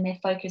influential in their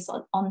focus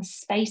on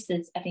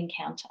spaces of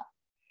encounter.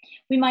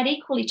 We might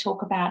equally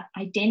talk about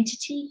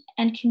identity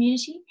and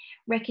community,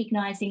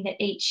 recognising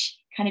that each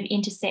kind of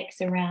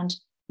intersects around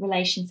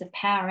relations of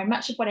power. And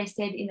much of what I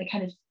said in the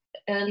kind of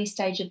early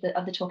stage of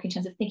the talk in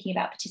terms of thinking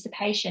about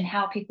participation,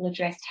 how people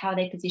addressed, how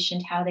they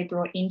positioned, how they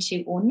brought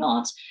into or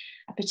not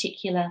a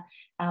particular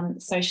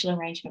social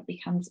arrangement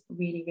becomes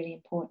really, really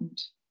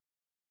important.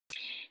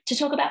 To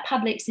talk about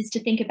publics is to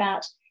think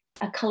about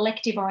a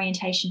collective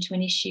orientation to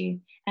an issue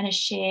and a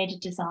shared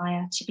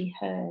desire to be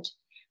heard.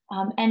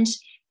 And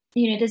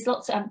there's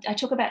lots I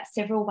talk about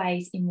several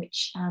ways in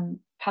which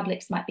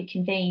publics might be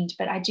convened,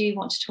 but I do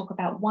want to talk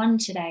about one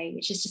today,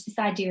 which is just this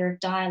idea of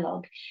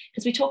dialogue,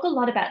 because we talk a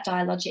lot about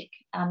dialogic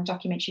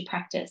documentary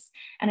practice,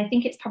 and I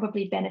think it's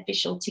probably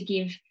beneficial to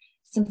give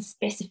some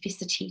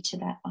specificity to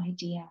that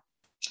idea.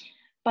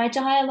 By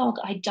dialogue,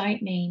 I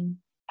don't mean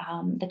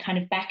the kind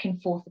of back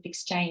and forth of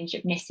exchange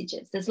of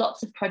messages. There's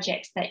lots of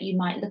projects that you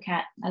might look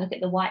at. I look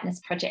at the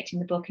Whiteness Project in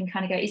the book and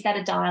kind of go, is that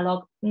a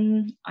dialogue?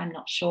 I'm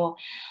not sure.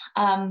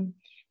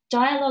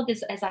 Dialogue,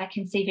 as I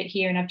conceive it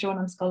here, and I've drawn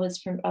on scholars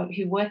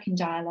who work in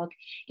dialogue,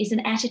 is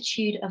an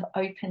attitude of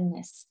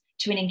openness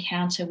to an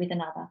encounter with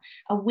another,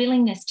 a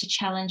willingness to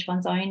challenge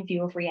one's own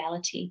view of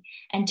reality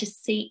and to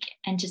seek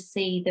and to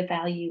see the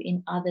value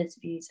in others'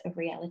 views of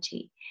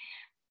reality.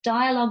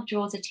 Dialogue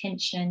draws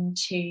attention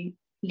to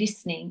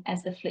listening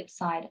as the flip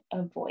side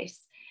of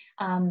voice,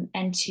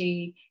 and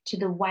to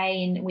the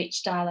way in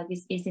which dialogue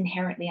is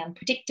inherently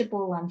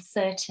unpredictable,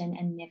 uncertain,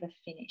 and never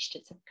finished.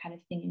 It's a kind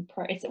of thing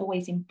it's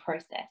always in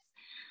process.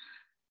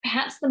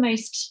 Perhaps the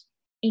most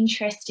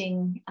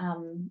interesting,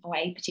 or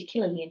a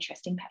particularly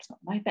interesting, perhaps not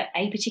most, but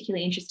a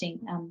particularly interesting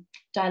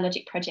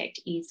dialogic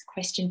project is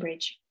Question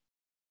Bridge.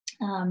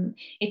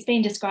 It's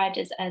been described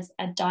as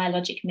a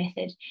dialogic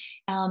method.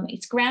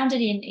 It's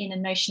grounded in a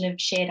notion of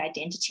shared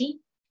identity.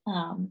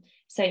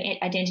 So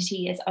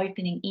identity is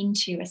opening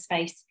into a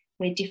space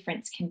where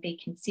difference can be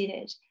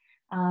considered.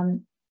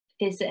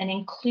 There's an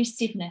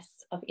inclusiveness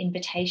of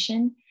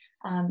invitation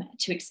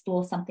to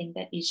explore something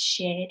that is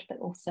shared, but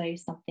also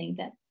something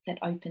that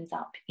opens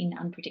up in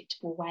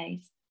unpredictable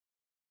ways.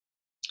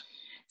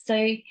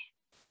 So,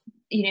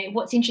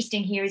 what's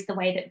interesting here is the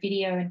way that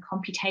video and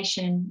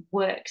computation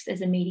works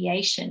as a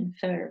mediation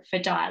for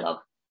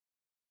dialogue,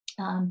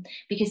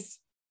 because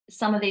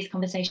some of these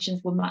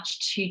conversations were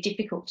much too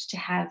difficult to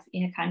have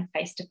in a kind of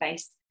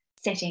face-to-face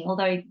setting,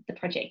 although the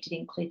project did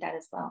include that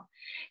as well.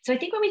 So I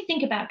think when we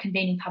think about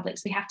convening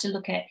publics, we have to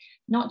look at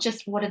not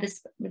just what are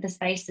the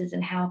spaces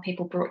and how are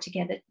people brought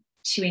together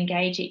to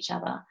engage each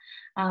other,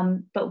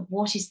 but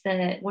what is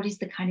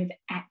the kind of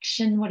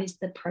action, what is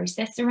the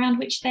process around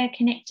which they're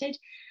connected,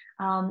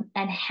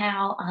 and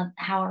how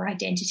are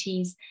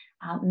identities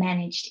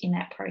managed in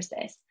that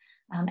process,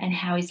 and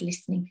how is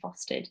listening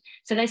fostered.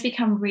 So those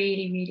become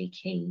really, really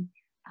key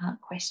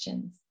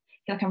questions.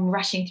 I feel like I'm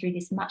rushing through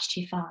this much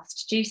too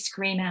fast. Do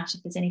scream out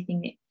if there's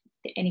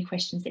any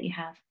questions that you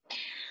have.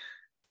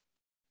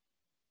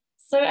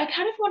 So I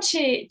kind of want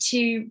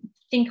to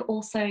think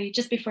also,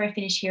 just before I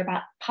finish here,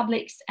 about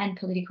publics and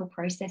political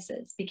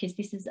processes, because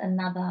this is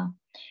another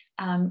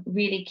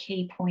really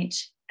key point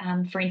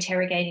for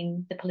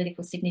interrogating the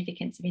political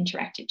significance of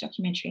interactive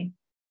documentary.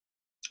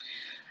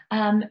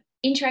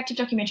 Interactive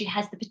documentary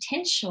has the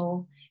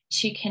potential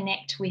to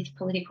connect with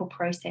political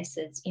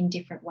processes in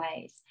different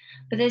ways.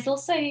 But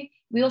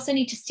we also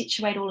need to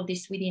situate all of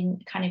this within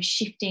kind of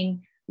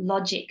shifting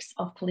logics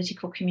of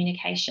political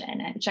communication,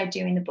 which I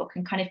do in the book,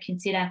 and kind of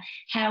consider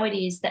how it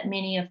is that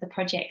many of the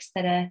projects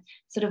that are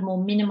sort of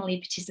more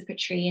minimally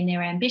participatory in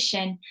their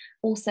ambition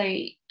also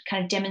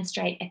kind of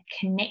demonstrate a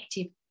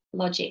connective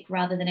logic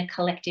rather than a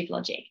collective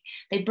logic.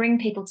 They bring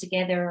people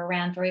together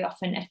around very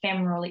often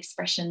ephemeral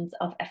expressions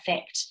of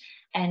affect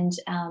and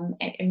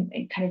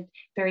kind of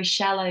very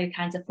shallow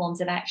kinds of forms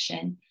of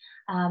action,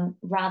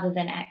 rather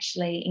than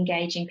actually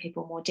engaging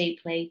people more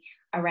deeply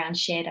around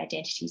shared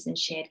identities and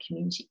shared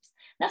communities.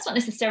 That's not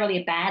necessarily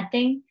a bad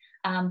thing,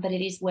 but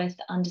it is worth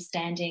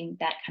understanding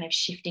that kind of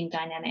shifting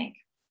dynamic.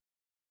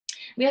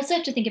 We also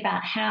have to think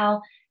about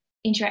how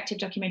interactive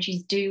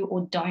documentaries do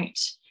or don't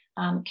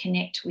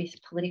connect with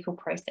political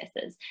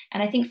processes.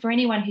 And I think for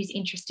anyone who's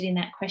interested in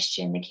that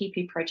question, the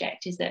Kipu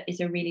project is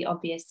a really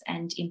obvious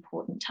and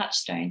important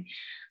touchstone.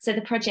 So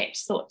the project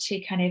sought to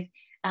kind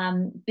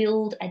of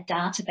build a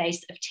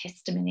database of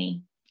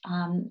testimony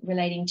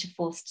relating to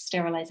forced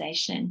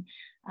sterilisation.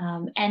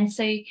 And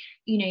so,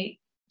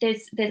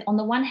 there's on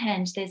the one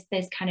hand,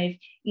 there's kind of,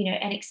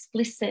 an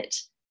explicit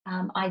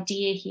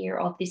idea here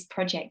of this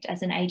project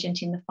as an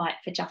agent in the fight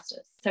for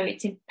justice. So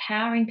it's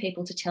empowering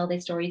people to tell their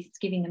stories, it's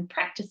giving them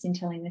practice in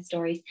telling their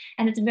stories,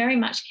 and it's very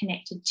much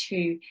connected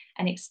to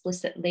an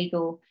explicit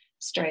legal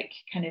stroke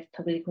kind of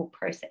political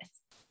process.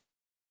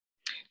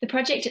 The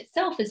project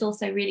itself is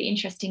also really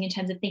interesting in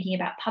terms of thinking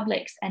about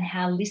publics and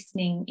how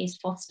listening is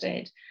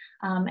fostered,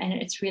 and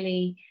it's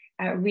really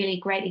a really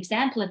great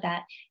example of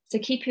that. So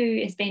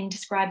Kipu has been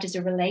described as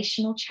a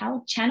relational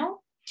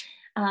channel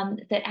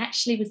that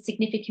actually was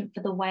significant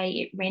for the way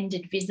it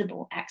rendered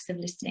visible acts of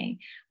listening.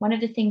 One of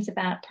the things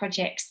about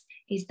projects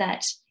is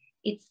that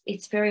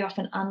it's very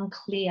often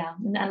unclear.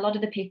 And a lot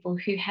of the people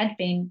who had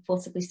been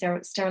forcibly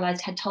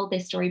sterilised had told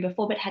their story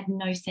before, but had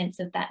no sense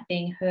of that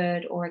being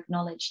heard or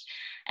acknowledged.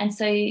 And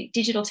so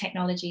digital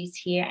technologies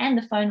here, and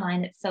the phone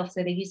line itself,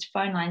 so they used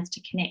phone lines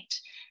to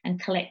connect and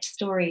collect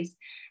stories,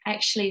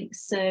 actually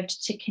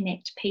served to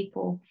connect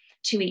people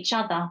to each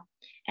other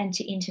and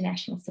to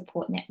international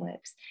support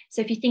networks.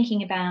 So if you're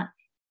thinking about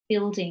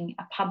building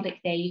a public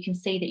there, you can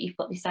see that you've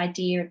got this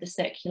idea of the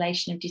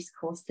circulation of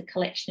discourse, the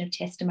collection of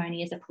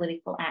testimony as a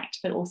political act,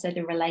 but also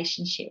the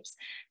relationships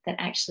that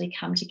actually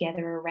come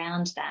together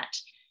around that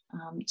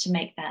to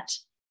make that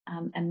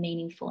a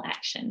meaningful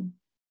action.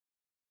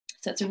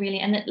 So it's a really,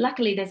 and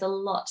luckily there's a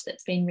lot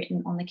that's been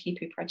written on the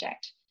Kipu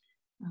project.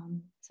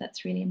 So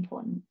that's really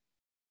important.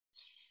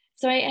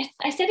 So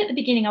I said at the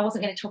beginning I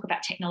wasn't going to talk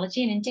about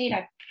technology, and indeed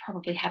I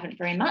probably haven't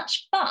very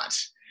much, but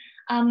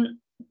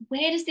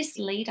where does this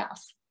lead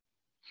us?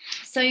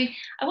 So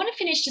I want to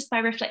finish just by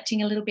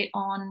reflecting a little bit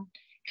on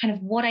kind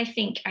of what I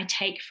think I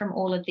take from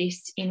all of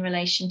this in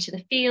relation to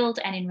the field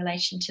and in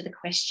relation to the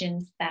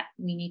questions that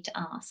we need to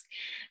ask.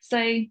 So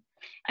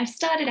I've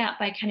started out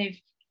by kind of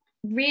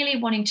really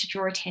wanting to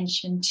draw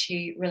attention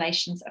to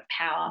relations of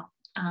power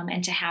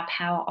and to how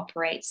power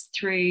operates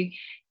through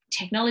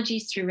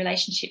technologies, through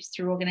relationships,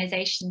 through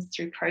organizations,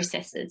 through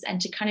processes,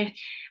 and to kind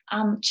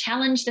of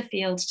challenge the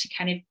field to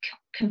kind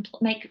of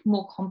make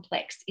more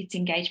complex its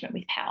engagement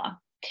with power.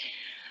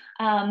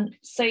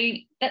 So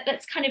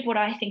that's kind of what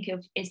I think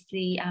of as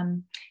the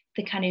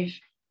kind of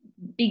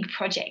big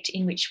project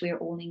in which we're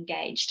all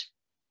engaged.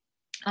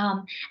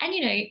 And,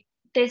 you know,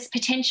 there's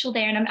potential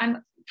there, and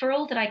I'm for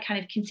all that I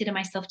kind of consider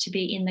myself to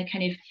be in the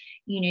kind of,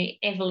 you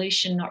know,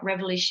 evolution, not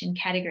revolution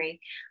category,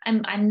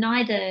 I'm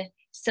neither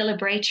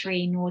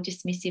celebratory nor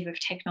dismissive of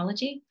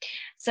technology.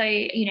 So,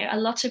 you know, a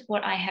lot of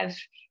what I have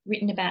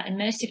written about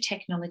immersive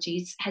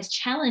technologies has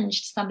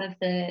challenged some of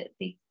the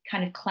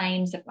kind of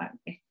claims of, well,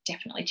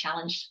 definitely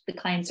challenged the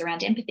claims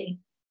around empathy.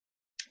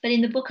 But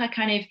in the book, I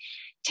kind of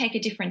take a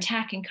different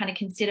tack and kind of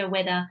consider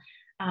whether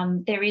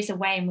there is a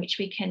way in which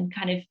we can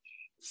kind of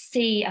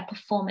see a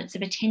performance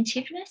of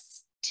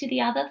attentiveness to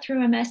the other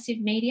through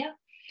immersive media.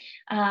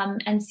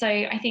 And so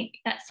I think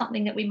that's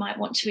something that we might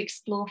want to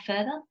explore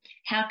further.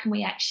 How can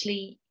we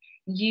actually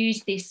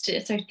use this to,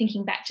 so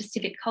thinking back to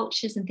civic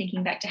cultures and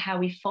thinking back to how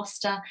we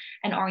foster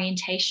an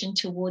orientation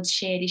towards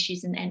shared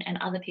issues and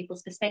other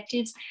people's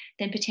perspectives,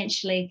 then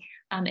potentially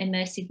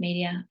immersive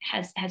media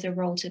has a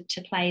role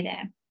to play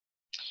there.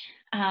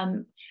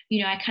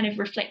 You know, I kind of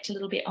reflect a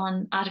little bit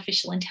on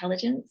artificial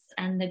intelligence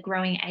and the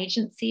growing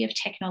agency of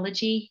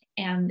technology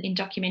in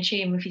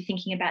documentary. And if you're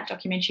thinking about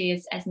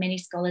documentary, as many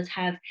scholars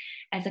have,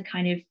 as a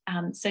kind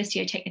of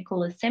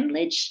socio-technical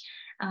assemblage,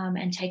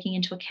 and taking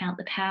into account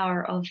the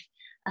power of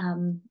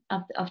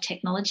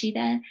technology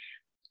there,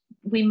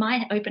 we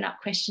might open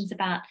up questions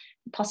about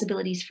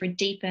possibilities for a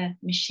deeper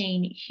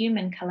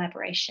machine-human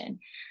collaboration.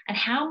 And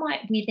how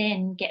might we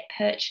then get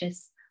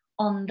purchase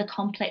on the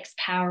complex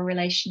power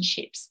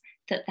relationships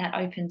that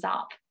opens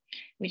up,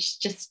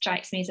 which just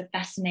strikes me as a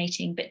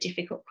fascinating but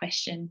difficult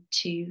question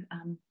to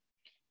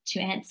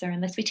answer,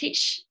 unless we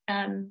teach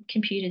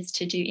computers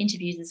to do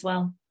interviews as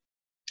well,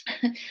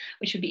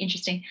 which would be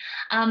interesting.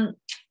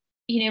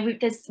 You know,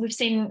 we've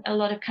seen a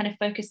lot of kind of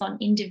focus on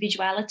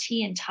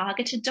individuality and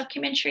targeted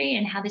documentary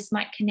and how this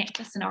might connect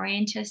us and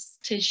orient us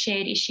to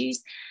shared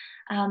issues,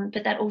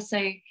 but that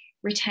also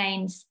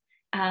retains,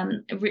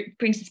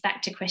 brings us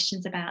back to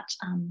questions about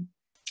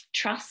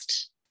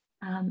trust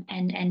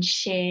and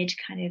shared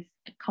kind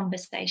of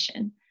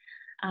conversation.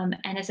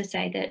 And as I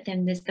say,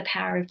 then there's the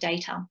power of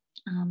data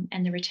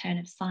and the return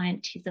of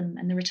scientism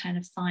and the return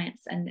of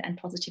science and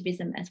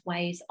positivism as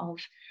ways of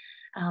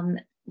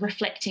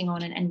reflecting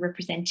on and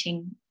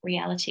representing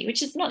reality,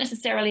 which is not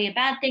necessarily a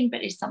bad thing,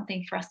 but is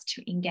something for us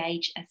to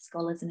engage as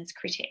scholars and as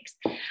critics.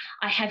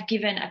 I have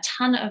given a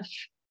ton of,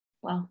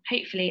 well,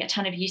 hopefully a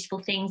ton of useful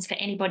things for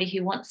anybody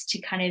who wants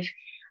to kind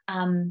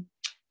of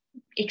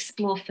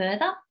explore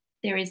further.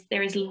 There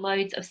is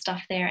loads of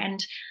stuff there,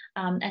 and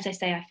as I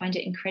say, I find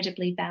it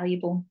incredibly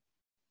valuable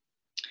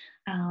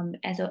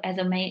as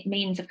a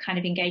means of kind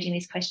of engaging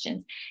these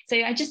questions. So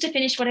just to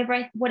finish,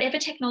 whatever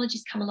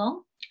technologies come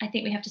along, I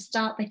think we have to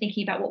start by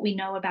thinking about what we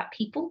know about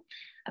people,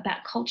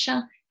 about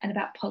culture, and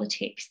about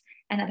politics,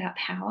 and about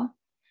power,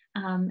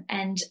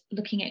 and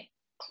looking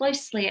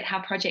closely at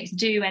how projects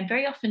do and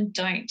very often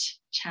don't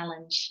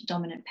challenge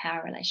dominant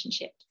power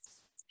relationships.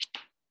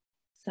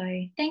 So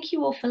thank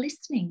you all for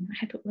listening. I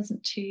hope it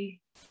wasn't too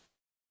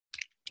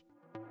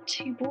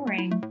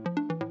boring.